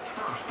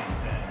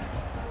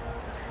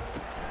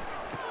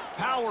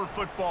 Power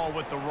football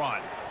with the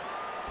run.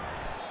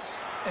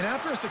 And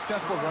after a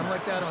successful run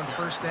like that on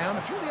first down,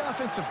 if you're the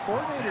offensive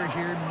coordinator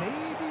here,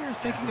 maybe you're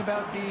thinking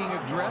about being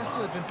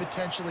aggressive and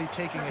potentially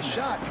taking a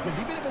shot, because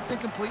even if it's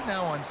incomplete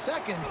now on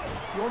second,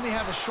 you only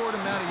have a short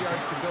amount of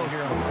yards to go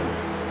here on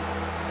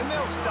third. And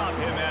they'll stop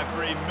him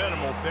after a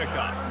minimal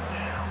pickup.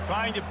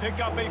 Trying to pick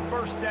up a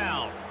first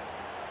down.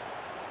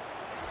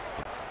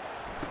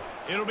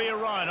 It'll be a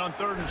run on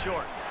 3rd and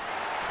short.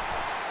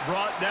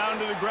 Brought down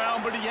to the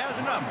ground, but he has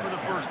enough for the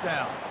first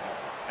down.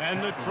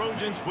 And the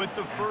Trojans with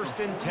the 1st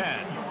and 10.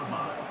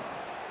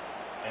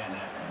 And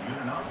that's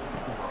good enough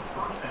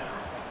for a first down.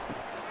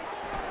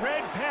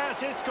 Red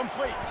pass, it's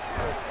complete.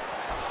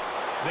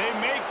 They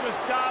make the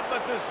stop,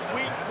 but the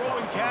sweet throw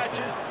and catch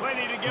is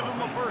plenty to give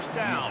them a first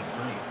down.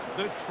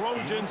 The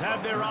Trojans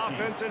have their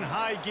offense in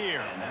high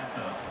gear.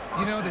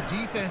 You know, the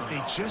defense, they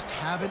just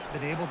haven't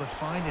been able to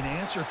find an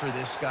answer for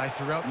this guy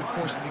throughout the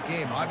course of the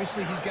game.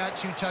 Obviously, he's got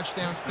 2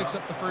 touchdowns, picks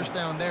up the first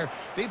down there.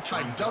 They've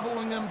tried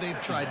doubling him.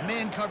 They've tried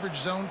man coverage,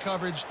 zone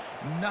coverage.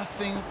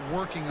 Nothing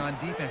working on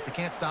defense. They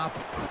can't stop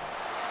him.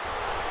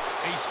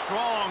 A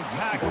strong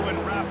tackle and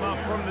wrap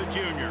up from the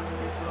junior.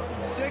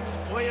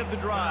 6th play of the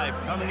drive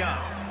coming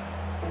up.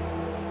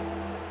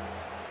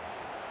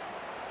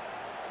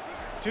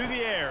 To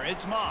the air,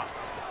 it's Moss.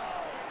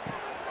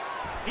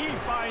 He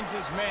finds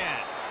his man.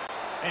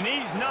 And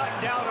he's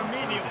knocked down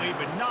immediately,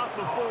 but not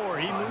before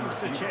he moves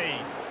the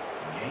chains.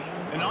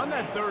 And on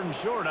that 3rd and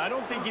short, I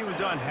don't think he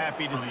was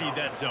unhappy to see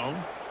that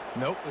zone.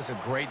 Nope, it was a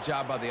great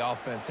job by the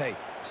offense. Hey,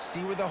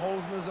 see where the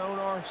holes in the zone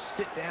are?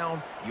 Sit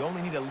down. You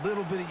only need a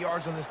little bit of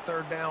yards on this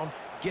 3rd down.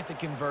 Get the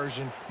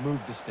conversion,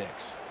 move the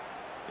sticks.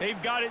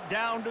 They've got it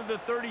down to the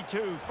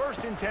 32.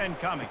 1st and 10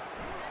 coming.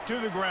 To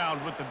the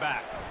ground with the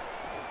back.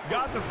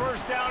 Got the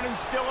first down and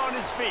still on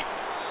his feet.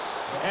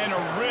 And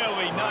a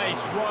really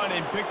nice run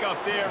and pick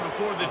up there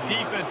before the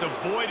defense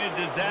avoided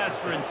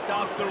disaster and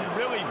stopped the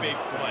really big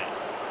play.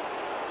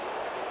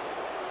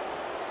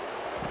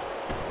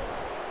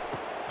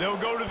 They'll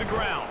go to the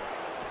ground.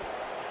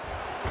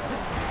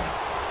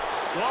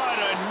 What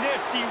a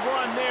nifty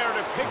run there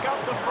to pick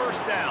up the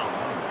first down.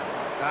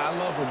 I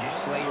love when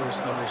players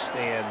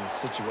understand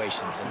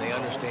situations and they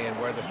understand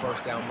where the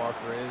first down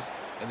marker is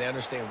and they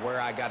understand where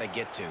I got to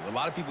get to. A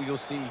lot of people you'll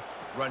see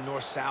run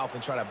north-south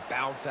and try to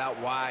bounce out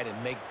wide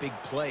and make big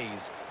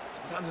plays.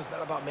 Sometimes it's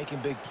not about making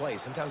big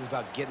plays. Sometimes it's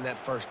about getting that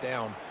first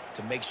down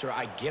to make sure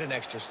I get an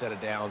extra set of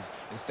downs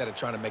instead of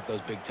trying to make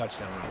those big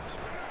touchdown runs.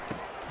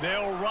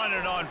 They'll run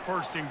it on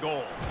 1st and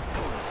goal.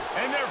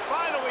 And they're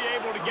finally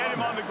able to get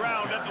him on the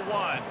ground at the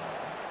 1.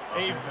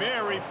 A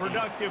very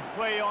productive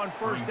play on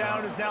 1st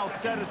down has now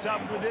set us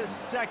up with this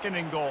 2nd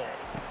and goal.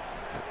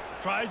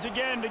 Tries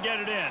again to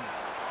get it in.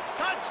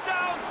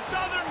 Touchdown,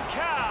 Southern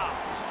Cal!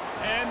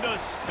 And the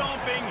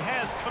stomping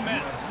has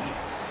commenced.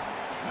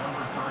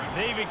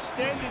 They've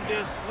extended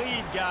this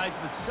lead, guys,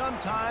 but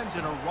sometimes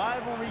in a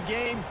rivalry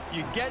game,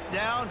 you get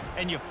down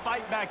and you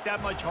fight back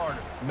that much harder.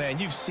 Man,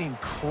 you've seen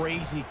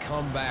crazy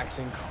comebacks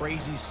and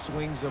crazy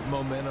swings of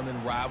momentum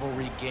in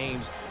rivalry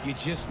games. You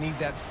just need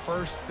that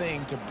first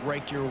thing to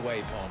break your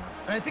way, Palmer.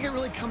 And I think it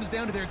really comes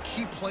down to their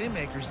key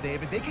playmakers,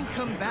 David. They can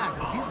come back,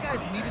 but these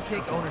guys need to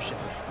take ownership.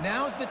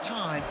 Now's the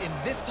time. In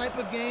this type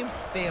of game,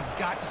 they have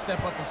got to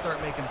step up and start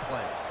making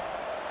plays.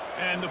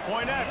 And the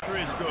point after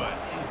is good.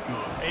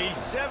 A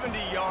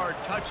 70-yard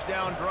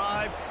touchdown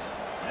drive,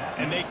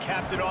 and they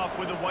capped it off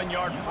with a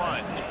 1-yard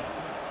plunge.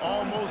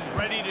 Almost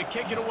ready to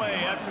kick it away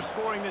after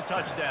scoring the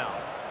touchdown.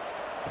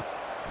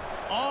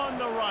 On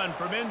the run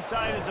from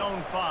inside his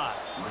own 5.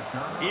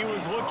 He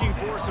was looking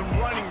for some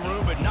running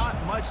room, but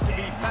not much to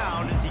be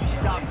found as he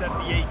stopped at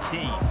the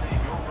 18.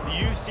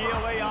 The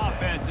UCLA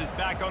offense is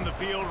back on the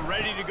field,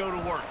 ready to go to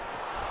work.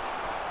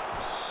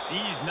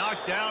 He's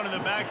knocked down in the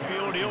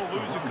backfield. He'll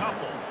lose a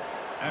couple.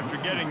 After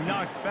getting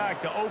knocked back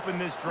to open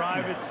this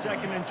drive, it's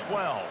 2nd and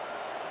 12.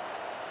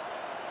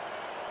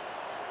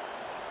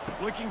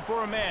 Looking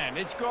for a man.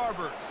 It's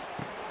Garbers.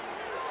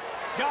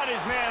 Got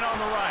his man on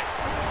the right.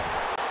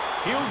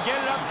 He'll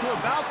get it up to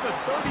about the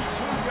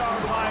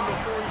 32-yard line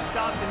before he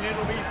stopped, and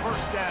it'll be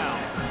 1st down.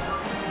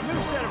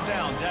 New set of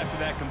downs after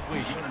that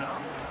completion.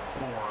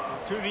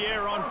 To the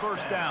air on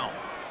 1st down.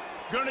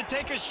 Going to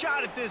take a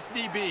shot at this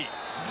DB.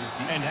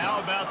 And how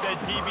about that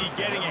DB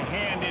getting a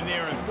hand in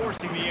there and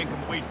forcing the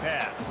incomplete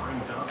pass?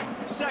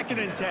 2nd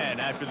and 10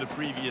 after the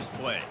previous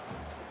play.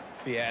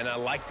 Yeah, and I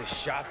like the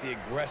shot, the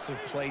aggressive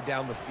play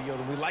down the field.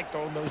 And we like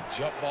throwing those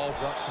jump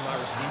balls up to my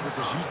receiver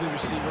because usually the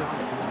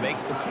receiver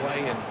makes the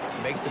play and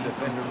makes the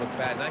defender look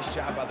bad. Nice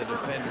job by the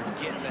defender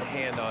getting a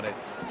hand on it,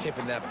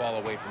 tipping that ball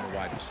away from the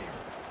wide receiver.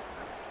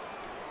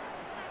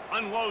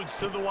 Unloads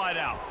to the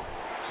wideout.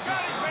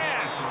 Got his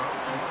man.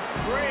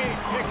 Great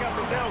pickup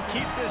as they'll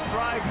keep this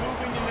drive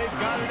moving, and they've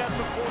got it at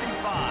the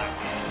 45.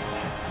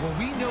 Well,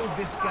 we know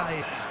this guy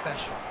is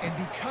special, and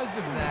because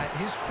of that,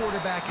 his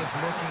quarterback is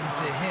looking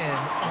to him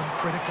on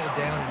critical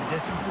down and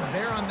distances.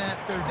 There on that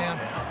 3rd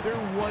down, there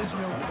was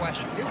no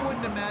question. It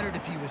wouldn't have mattered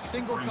if he was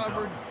single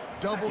covered,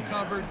 double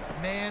covered,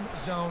 man,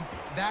 zone.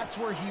 That's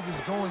where he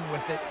was going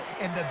with it,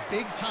 and the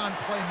big-time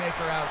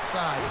playmaker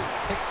outside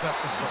picks up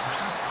the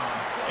first.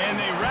 And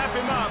they wrap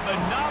him up, but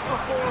not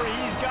before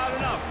he's got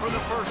enough for the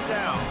 1st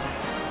down.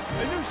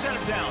 The new set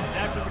of downs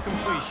after the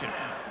completion.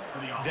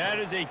 That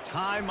is a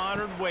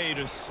time-honored way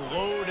to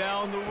slow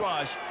down the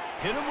rush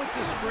hit him with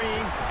the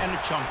screen and a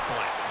chunk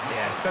play.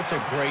 Yeah, such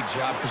a great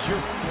job because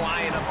you're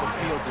flying up the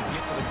field to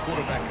get to the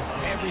quarterback because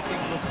everything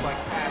looks like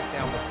pass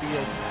down the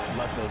field.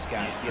 Let those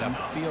guys get up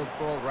the field,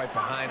 throw it right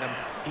behind him.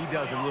 He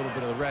does a little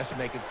bit of the rest,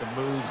 making some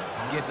moves,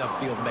 getting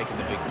upfield, making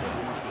the big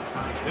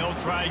play. They'll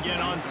try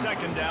again on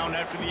second down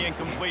after the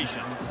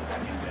incompletion.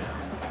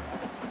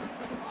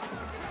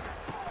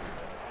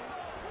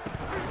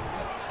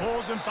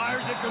 Pulls and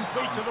fires it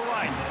complete to the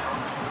right.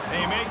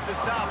 They make the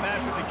stop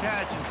after the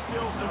catch and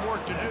still some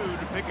work to do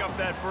to pick up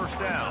that first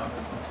down.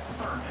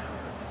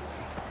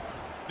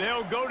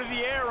 They'll go to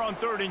the air on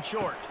 3rd and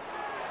short.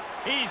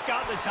 He's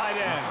got the tight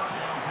end.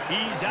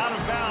 He's out of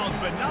bounds,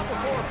 but not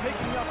before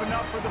picking up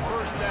enough for the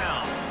first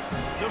down.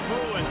 The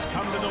Bruins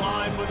come to the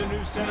line with a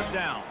new set of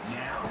downs.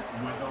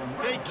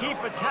 They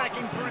keep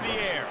attacking through the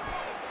air.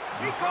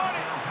 He caught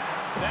it.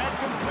 That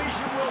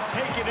completion will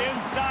take it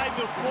inside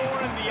the 4,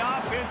 and the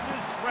offense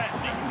is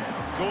threatening.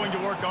 Going to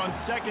work on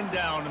second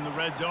down, and the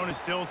red zone is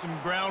still some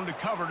ground to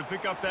cover to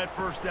pick up that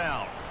first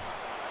down.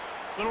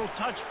 Little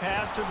touch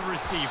pass to the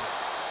receiver.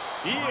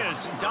 He is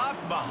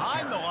stopped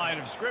behind the line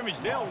of scrimmage.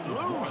 They'll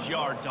lose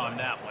yards on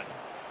that one.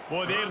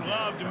 Boy, they'd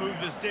love to move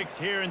the sticks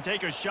here and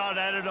take a shot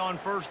at it on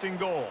 1st and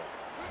goal.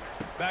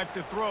 Back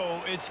to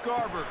throw, it's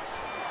Garbers.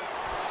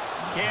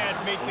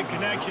 Can't make the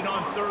connection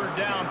on 3rd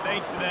down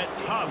thanks to that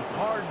tough,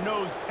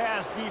 hard-nosed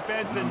pass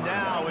defense, and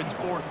now it's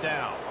 4th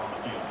down.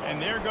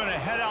 And they're going to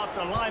head out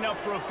to line up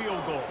for a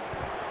field goal.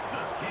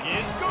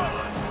 It's good.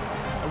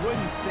 I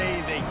wouldn't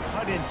say they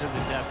cut into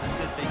the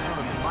deficit. They sort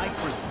of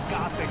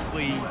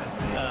microscopically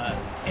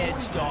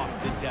edged off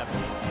the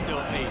deficit. Still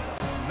a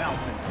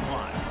mountain to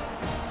climb.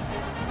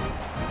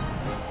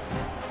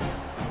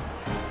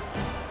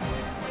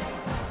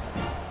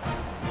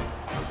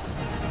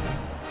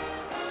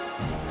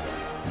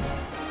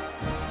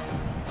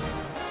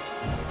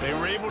 They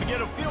were able to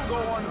get a field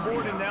goal on the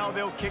board, and now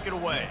they'll kick it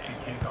away.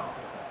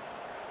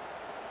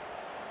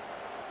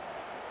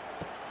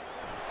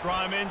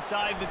 From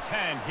inside the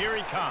 10, here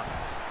he comes.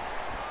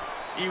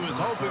 He was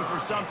hoping for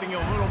something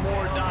a little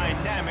more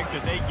dynamic,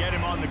 but they get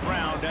him on the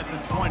ground at the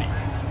 20.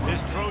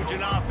 This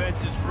Trojan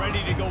offense is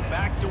ready to go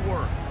back to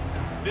work.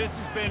 This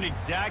has been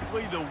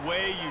exactly the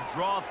way you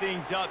draw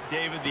things up,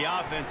 David. The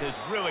offense has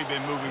really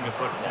been moving the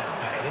football.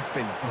 And it's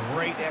been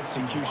great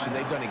execution.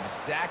 They've done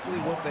exactly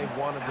what they've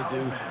wanted to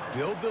do.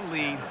 Build the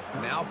lead.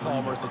 Now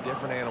Palmer's a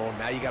different animal.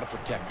 Now you got to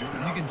protect him.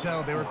 You can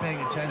tell they were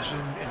paying attention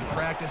in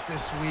practice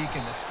this week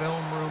in the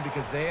film room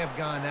because they have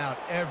gone out,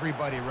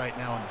 everybody right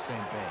now on the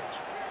same page.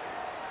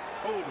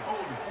 Hold it.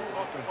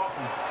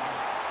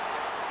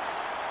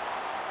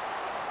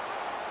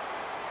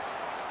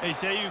 They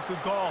say you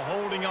could call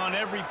holding on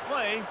every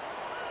play.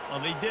 Well,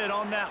 they did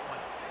on that one.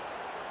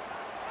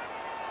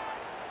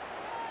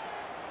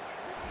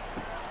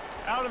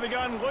 Out of the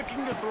gun,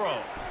 looking to throw.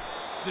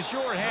 The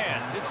short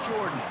hands, it's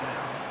Jordan.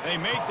 They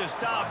make the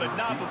stop, but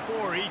not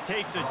before he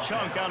takes a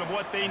chunk out of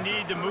what they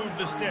need to move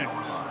the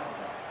sticks.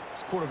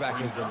 This quarterback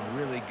has been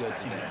really good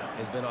today.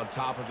 Has been on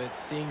top of it,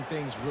 seeing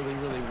things really,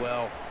 really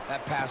well.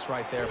 That pass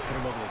right there put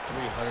him over the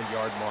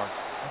 300-yard mark.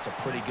 That's a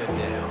pretty good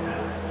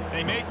day.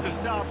 They make the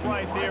stop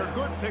right there.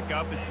 Good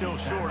pickup. It's still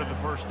short of the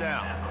first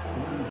down.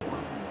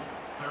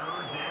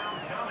 3rd down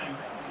coming.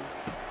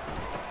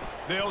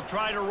 They'll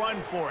try to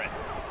run for it.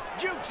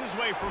 Jukes his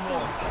way for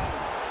more.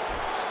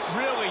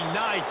 Really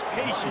nice,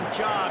 patient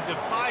job to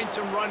find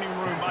some running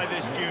room by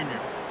this junior.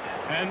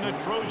 And the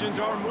Trojans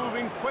are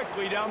moving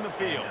quickly down the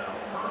field.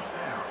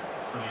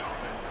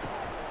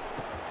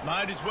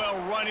 Might as well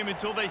run him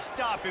until they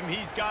stop him.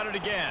 He's got it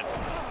again.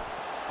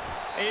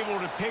 Able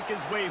to pick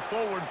his way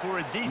forward for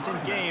a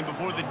decent game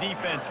before the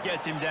defense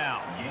gets him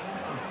down. Gain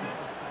of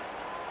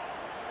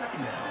 6.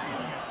 2nd down.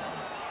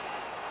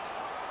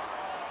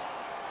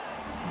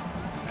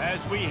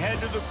 As we head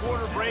to the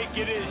quarter break,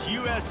 it is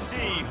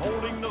USC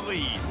holding the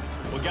lead.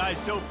 Well, guys,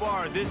 so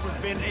far, this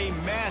has been a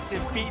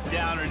massive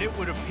beatdown, and it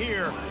would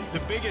appear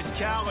the biggest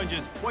challenge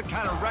is what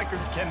kind of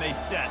records can they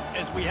set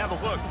as we have a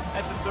look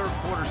at the 3rd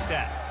quarter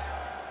stats.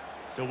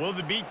 So will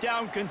the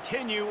beatdown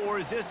continue, or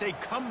is this a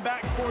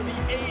comeback for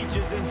the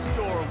ages in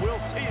store? We'll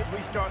see as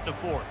we start the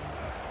 4th.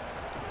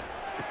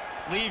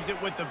 Leaves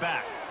it with the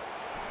back.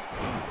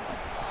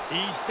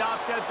 He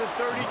stopped at the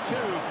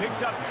 32,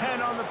 picks up 10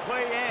 on the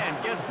play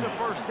and gets the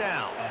first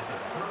down.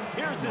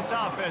 Here's this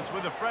offense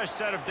with a fresh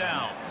set of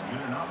downs.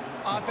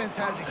 Offense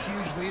has a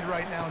huge lead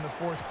right now in the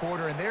 4th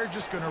quarter, and they're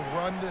just going to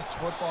run this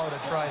football to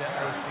try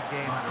to ice the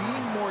game.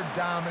 Being more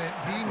dominant,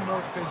 being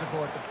more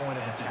physical at the point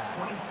of attack.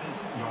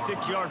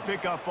 6-yard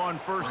pickup on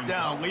first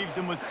down leaves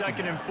them with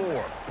 2nd and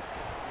 4.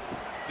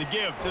 The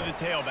give to the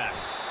tailback.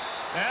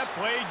 That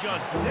play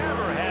just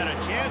never had a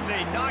chance.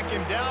 They knock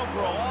him down for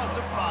a loss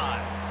of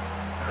 5.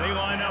 They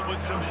line up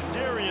with some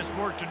serious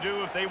work to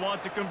do if they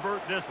want to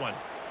convert this one.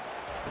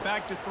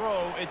 Back to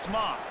throw, it's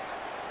Moss.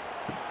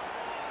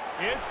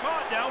 It's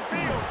caught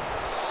downfield.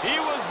 He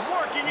was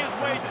working his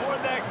way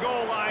toward that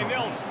goal line.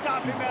 They'll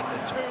stop him at the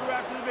 2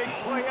 after the big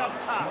play up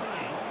top.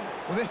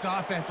 Well, this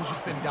offense has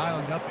just been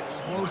dialing up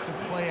explosive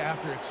play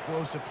after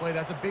explosive play.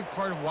 That's a big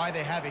part of why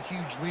they have a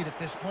huge lead at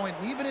this point.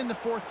 And even in the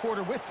fourth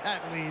quarter with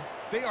that lead,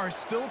 they are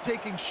still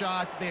taking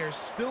shots. They are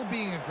still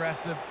being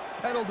aggressive,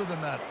 pedal to the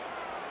metal.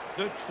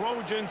 The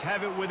Trojans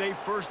have it with a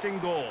 1st and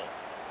goal.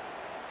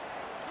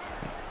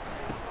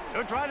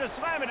 They'll try to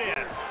slam it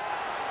in.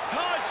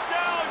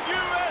 Touchdown,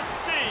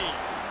 USC!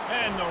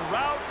 And the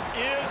route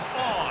is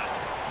on.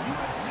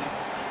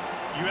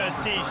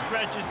 USC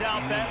stretches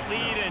out that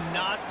lead and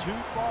not too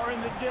far in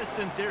the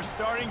distance. They're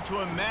starting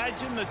to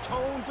imagine the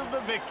tones of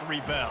the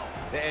victory bell.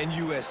 And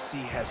USC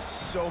has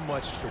so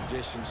much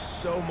tradition,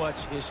 so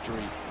much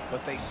history,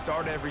 but they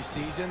start every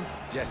season.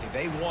 Jesse,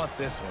 they want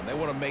this one. They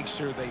want to make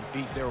sure they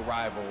beat their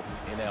rival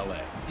in LA.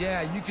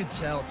 Yeah, you could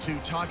tell, too.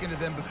 Talking to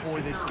them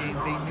before this game,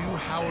 they knew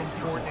how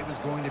important it was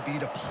going to be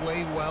to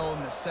play well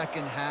in the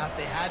second half.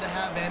 They had to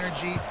have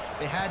energy.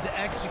 They had to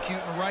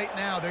execute, and right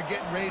now they're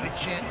getting ready to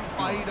chant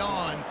 "fight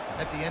on"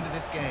 at the end of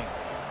this game.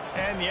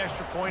 And the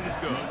extra point is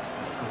good.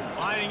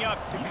 Lining up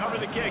to cover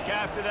the kick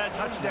after that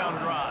touchdown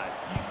drive.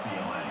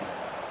 UCLA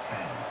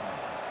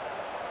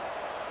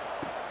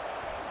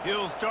 10.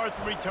 He'll start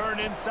the return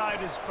inside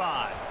his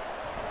 5.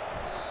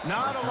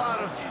 Not a lot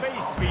of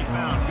space to be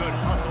found. Good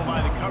hustle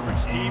by the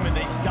coverage team, and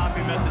they stop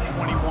him at the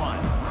 21.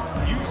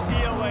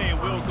 UCLA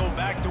will go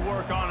back to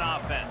work on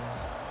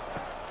offense.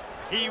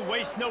 He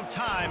wastes no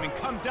time and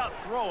comes out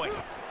throwing.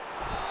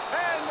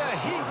 And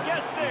he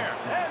gets there,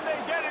 and they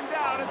get him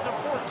down at the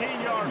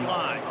 14-yard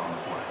line.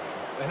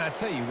 And I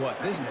tell you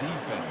what, this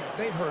defense,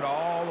 they've heard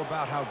all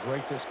about how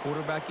great this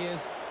quarterback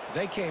is.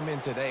 They came in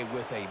today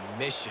with a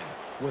mission,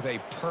 with a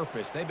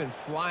purpose. They've been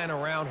flying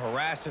around,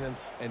 harassing him,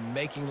 and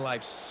making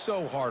life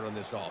so hard on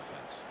this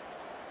offense.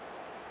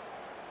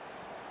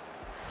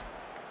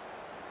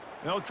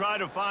 They'll try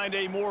to find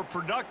a more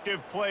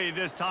productive play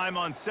this time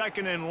on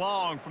 2nd and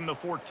long from the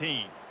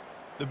 14.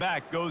 The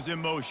back goes in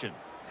motion.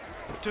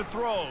 To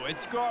throw,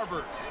 it's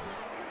Garbers.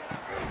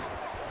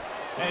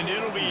 And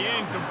it'll be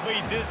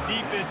incomplete. This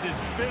defense is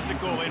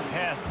physical in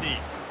pass deep.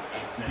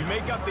 You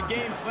make up the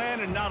game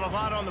plan and not a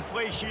lot on the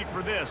play sheet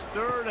for this.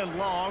 3rd and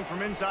long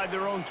from inside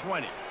their own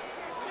 20.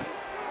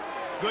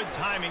 Good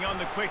timing on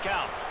the quick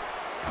out.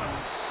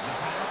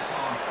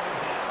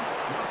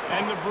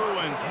 And the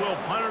Bruins will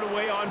punt it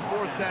away on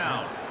 4th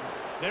down.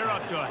 They're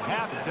up to a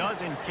half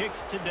dozen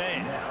kicks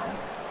today.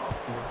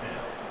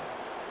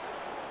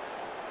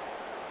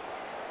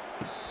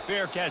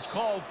 Fair catch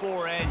called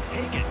for and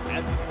taken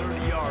at the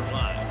 30-yard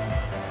line.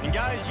 And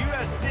guys,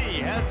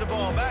 USC has the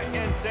ball back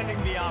and sending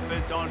the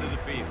offense onto the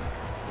field.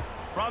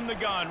 From the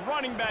gun,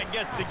 running back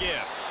gets the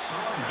give.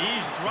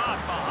 He's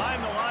dropped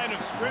behind the line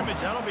of scrimmage.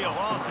 That'll be a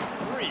loss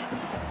of 3.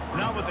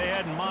 Not what they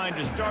had in mind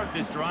to start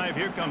this drive.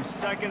 Here comes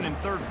 2nd and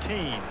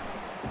 13.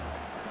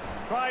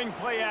 Trying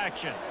play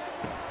action.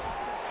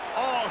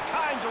 All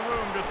kinds of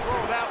room to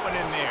throw that one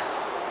in there.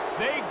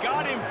 They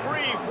got him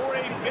free for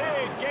a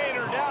big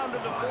gainer down to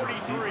the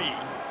 43.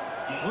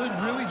 Well,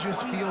 it really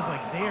just feels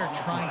like they are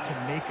trying to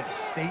make a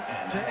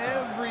statement to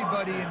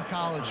everybody in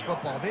college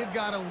football. They've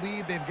got a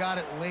lead, they've got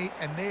it late,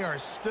 and they are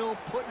still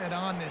putting it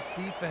on this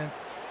defense.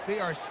 They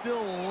are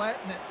still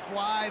letting it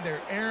fly.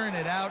 They're airing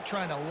it out,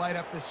 trying to light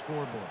up this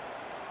scoreboard.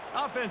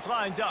 Offense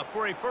lines up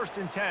for a 1st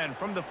and 10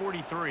 from the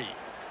 43.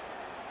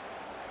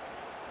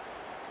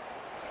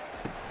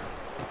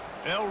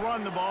 They'll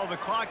run the ball. The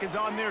clock is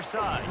on their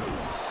side.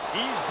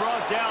 He's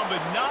brought down,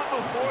 but not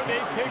before they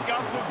pick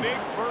up the big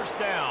 1st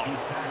down.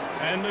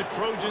 And the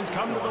Trojans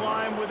come to the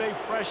line with a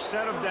fresh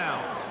set of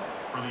downs.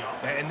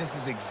 And this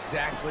is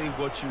exactly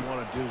what you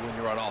want to do when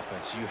you're on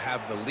offense. You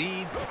have the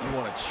lead, you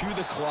want to chew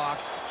the clock,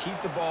 keep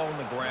the ball on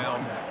the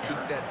ground, keep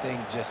that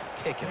thing just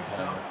ticking,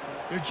 Palmer.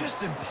 They're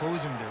just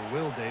imposing their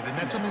will, Dave, and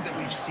that's something that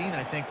we've seen,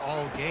 I think,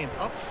 all game.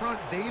 Up front,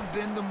 they've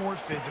been the more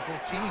physical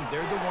team.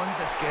 They're the ones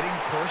that's getting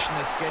pushed and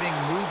that's getting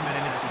movement,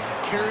 and it's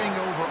carrying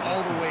over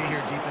all the way here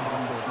deep into the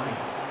 4th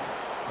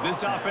quarter.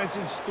 This offense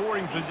in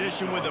scoring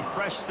position with a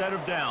fresh set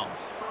of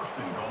downs.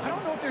 I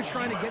don't know if they're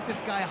trying to get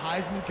this guy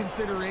Heisman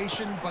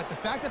consideration, but the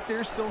fact that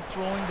they're still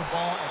throwing the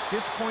ball at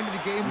this point of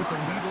the game with a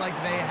lead like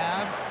they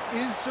have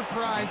is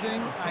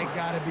surprising, I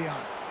gotta be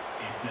honest.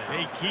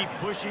 They keep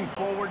pushing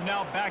forward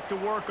now, back to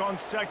work on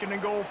 2nd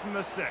and goal from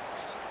the 6.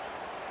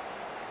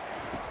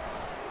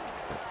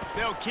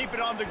 They'll keep it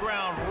on the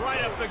ground,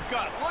 right up the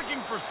gut, looking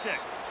for 6.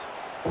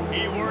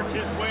 He works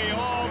his way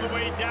all the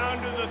way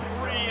down to the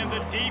 3, and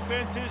the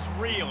defense is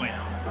reeling.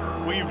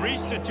 We've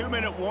reached the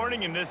 2-minute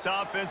warning, and this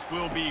offense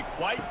will be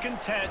quite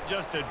content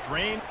just to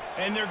drain.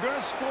 And they're going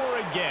to score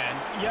again,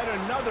 yet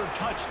another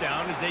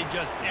touchdown as they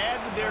just add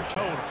to their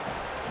total.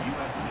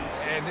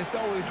 And this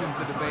always is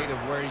the debate of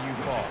where you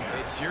fall.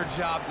 It's your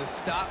job to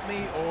stop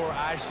me, or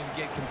I should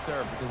get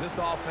conserved, because this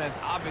offense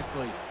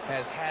obviously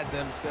has had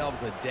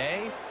themselves a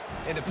day,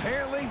 and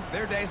apparently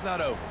their day's not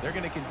over. They're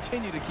going to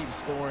continue to keep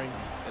scoring,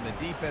 and the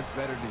defense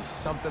better do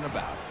something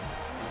about it.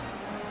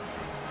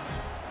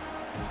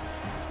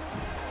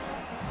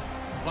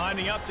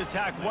 Lining up to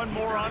tack one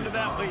more onto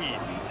that lead.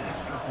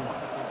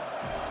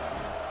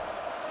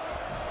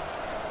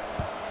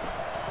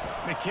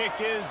 The kick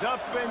is up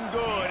and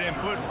good and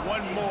put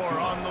one more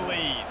on the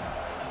lead.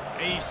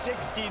 A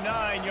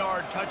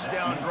 69-yard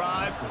touchdown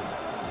drive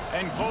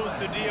and close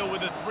the deal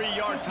with a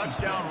 3-yard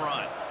touchdown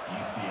run.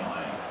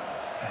 UCLA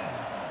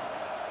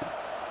 10.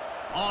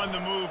 On the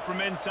move from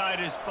inside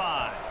his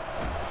 5.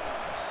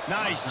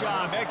 Nice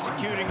job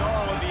executing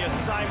all of the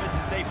assignments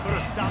as they put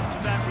a stop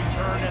to that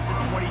return at the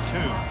 22.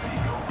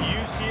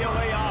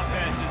 UCLA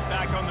offense is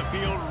back on the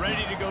field,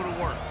 ready to go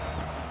to work.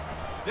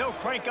 They'll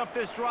crank up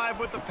this drive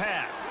with the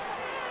pass.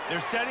 They're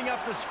setting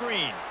up the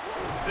screen.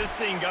 This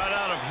thing got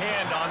out of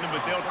hand on them,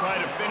 but they'll try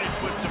to finish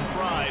with some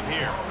pride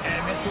here. And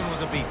this one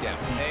was a beatdown.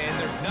 And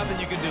there's nothing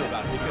you can do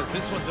about it because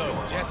this one's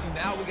over. Jesse,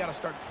 now we got to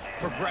start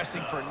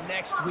progressing for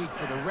next week,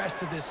 for the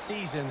rest of this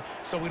season,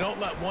 so we don't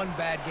let one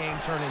bad game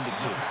turn into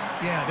 2.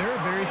 Yeah, there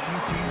are very few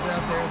teams out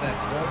there that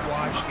won't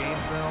watch game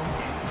film,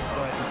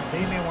 but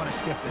they may want to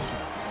skip this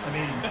one. I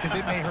mean, because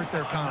it may hurt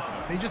their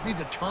confidence. They just need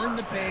to turn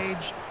the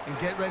page and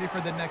get ready for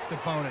the next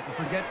opponent and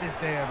forget this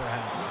day ever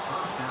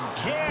happened.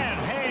 Can't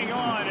hang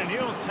on, and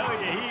he'll tell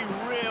you he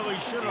really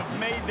should have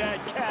made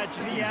that catch,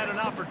 and he had an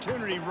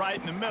opportunity right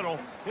in the middle.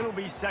 It'll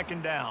be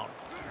second down.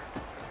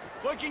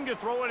 Looking to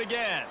throw it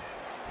again.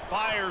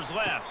 Fires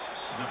left.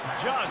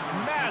 Just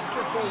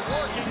masterful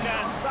working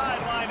that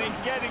sideline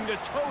and getting the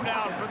toe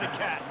down for the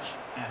catch.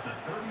 At the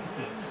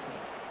 36.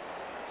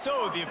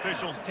 So the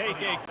officials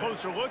take a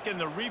closer look, and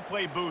the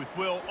replay booth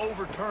will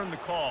overturn the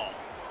call.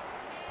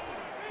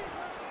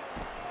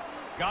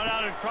 Got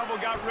out of trouble,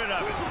 got rid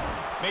of it.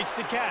 Makes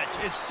the catch.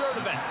 It's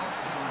Sturdivant.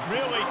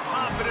 Really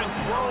confident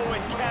throw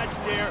and catch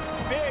there.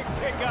 Big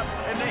pickup,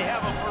 and they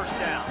have a first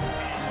down.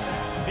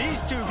 These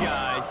two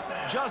guys,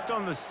 just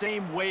on the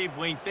same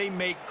wavelength, they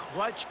make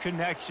clutch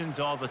connections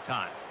all the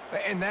time.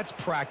 And that's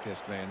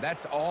practiced, man.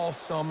 That's all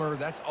summer.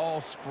 That's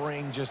all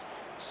spring. Just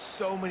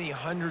so many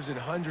hundreds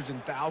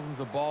and thousands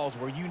of balls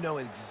where you know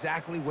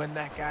exactly when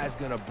that guy's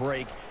going to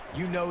break.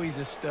 You know he's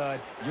a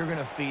stud. You're going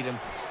to feed him,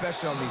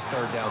 especially on these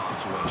third down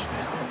situations.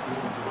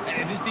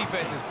 And this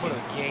defense has put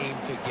a game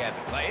together.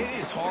 Like, it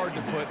is hard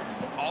to put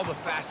all the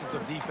facets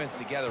of defense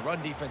together.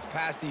 Run defense,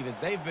 pass defense.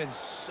 They've been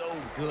so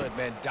good,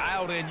 man.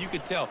 Dialed in. You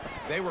could tell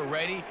they were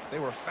ready. They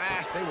were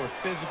fast. They were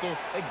physical.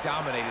 They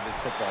dominated this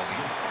football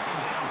game.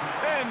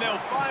 And they'll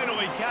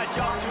finally catch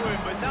up to him,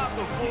 but not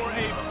before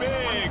a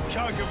big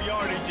chunk of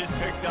yardage is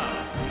picked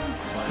up.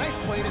 Nice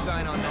play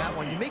design on that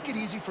one. You make it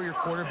easy for your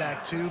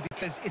quarterback, too,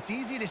 because it's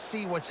easy to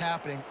see what's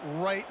happening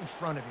right in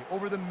front of you.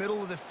 Over the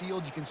middle of the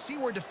field, you can see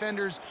where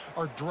defenders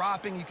are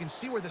dropping. You can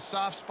see where the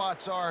soft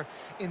spots are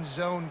in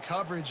zone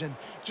coverage. And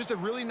just a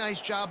really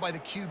nice job by the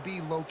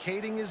QB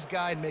locating his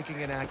guy and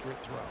making an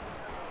accurate throw.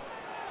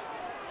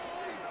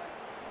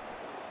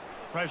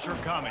 Pressure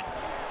coming.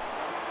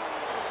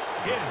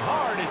 Hit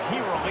hard as he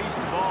released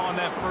the ball on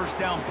that first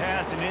down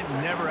pass, and it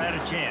never had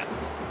a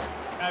chance.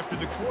 After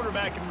the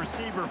quarterback and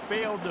receiver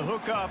failed to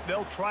hook up,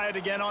 they'll try it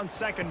again on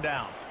second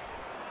down.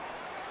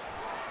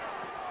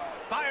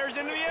 Fires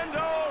into the end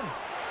zone.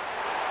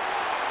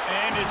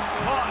 And it's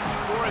caught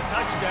for a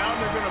touchdown.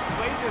 They're going to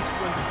play this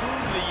one through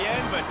to the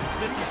end, but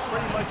this is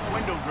pretty much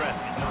window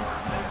dressing.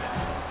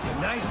 Yeah,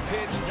 nice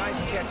pitch,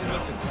 nice catch. And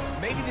listen,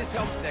 maybe this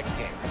helps next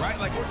game, right?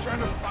 Like, we're trying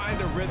to find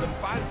a rhythm,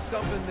 find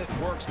something that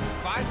works,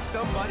 find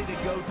somebody to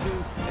go to.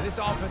 And this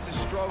offense is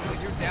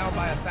struggling. You're down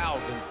by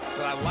 1,000,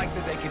 but I like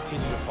that they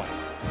continue to fight.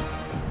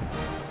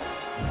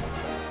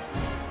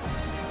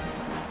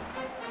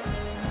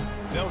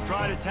 They'll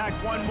try to tack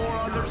one more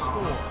on their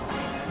score.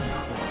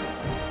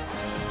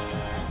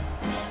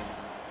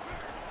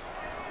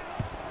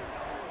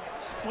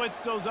 Splits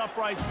those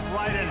uprights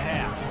right in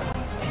half.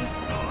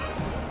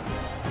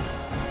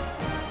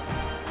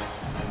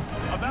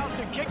 About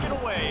to kick it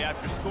away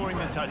after scoring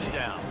the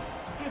touchdown.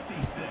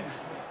 56.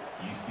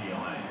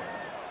 UCLA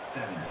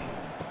 17.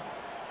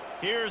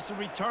 Here's the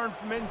return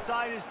from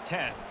inside his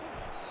 10.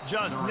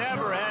 Just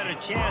never had a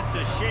chance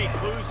to shake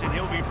loose, and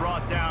he'll be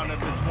brought down at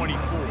the 24.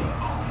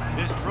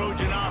 This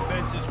Trojan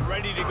offense is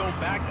ready to go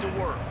back to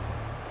work.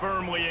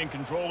 Firmly in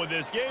control of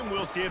this game.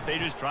 We'll see if they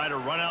just try to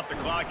run out the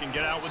clock and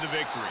get out with a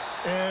victory.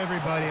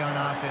 Everybody on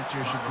offense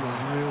here should feel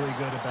really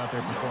good about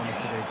their performance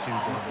today, too,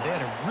 David. They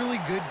had a really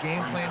good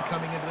game plan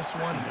coming into this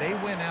one. They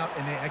went out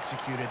and they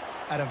executed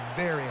at a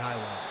very high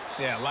level.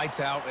 Yeah, lights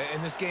out,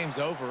 and this game's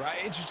over. I'm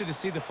interested to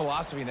see the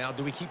philosophy now.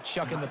 Do we keep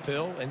chucking the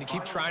pill and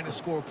keep trying to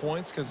score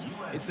points? Because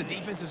it's the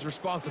defense's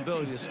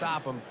responsibility to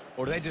stop them,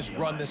 or do they just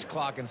run this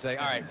clock and say,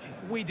 all right,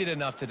 we did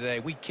enough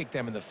today. We kicked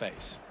them in the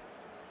face.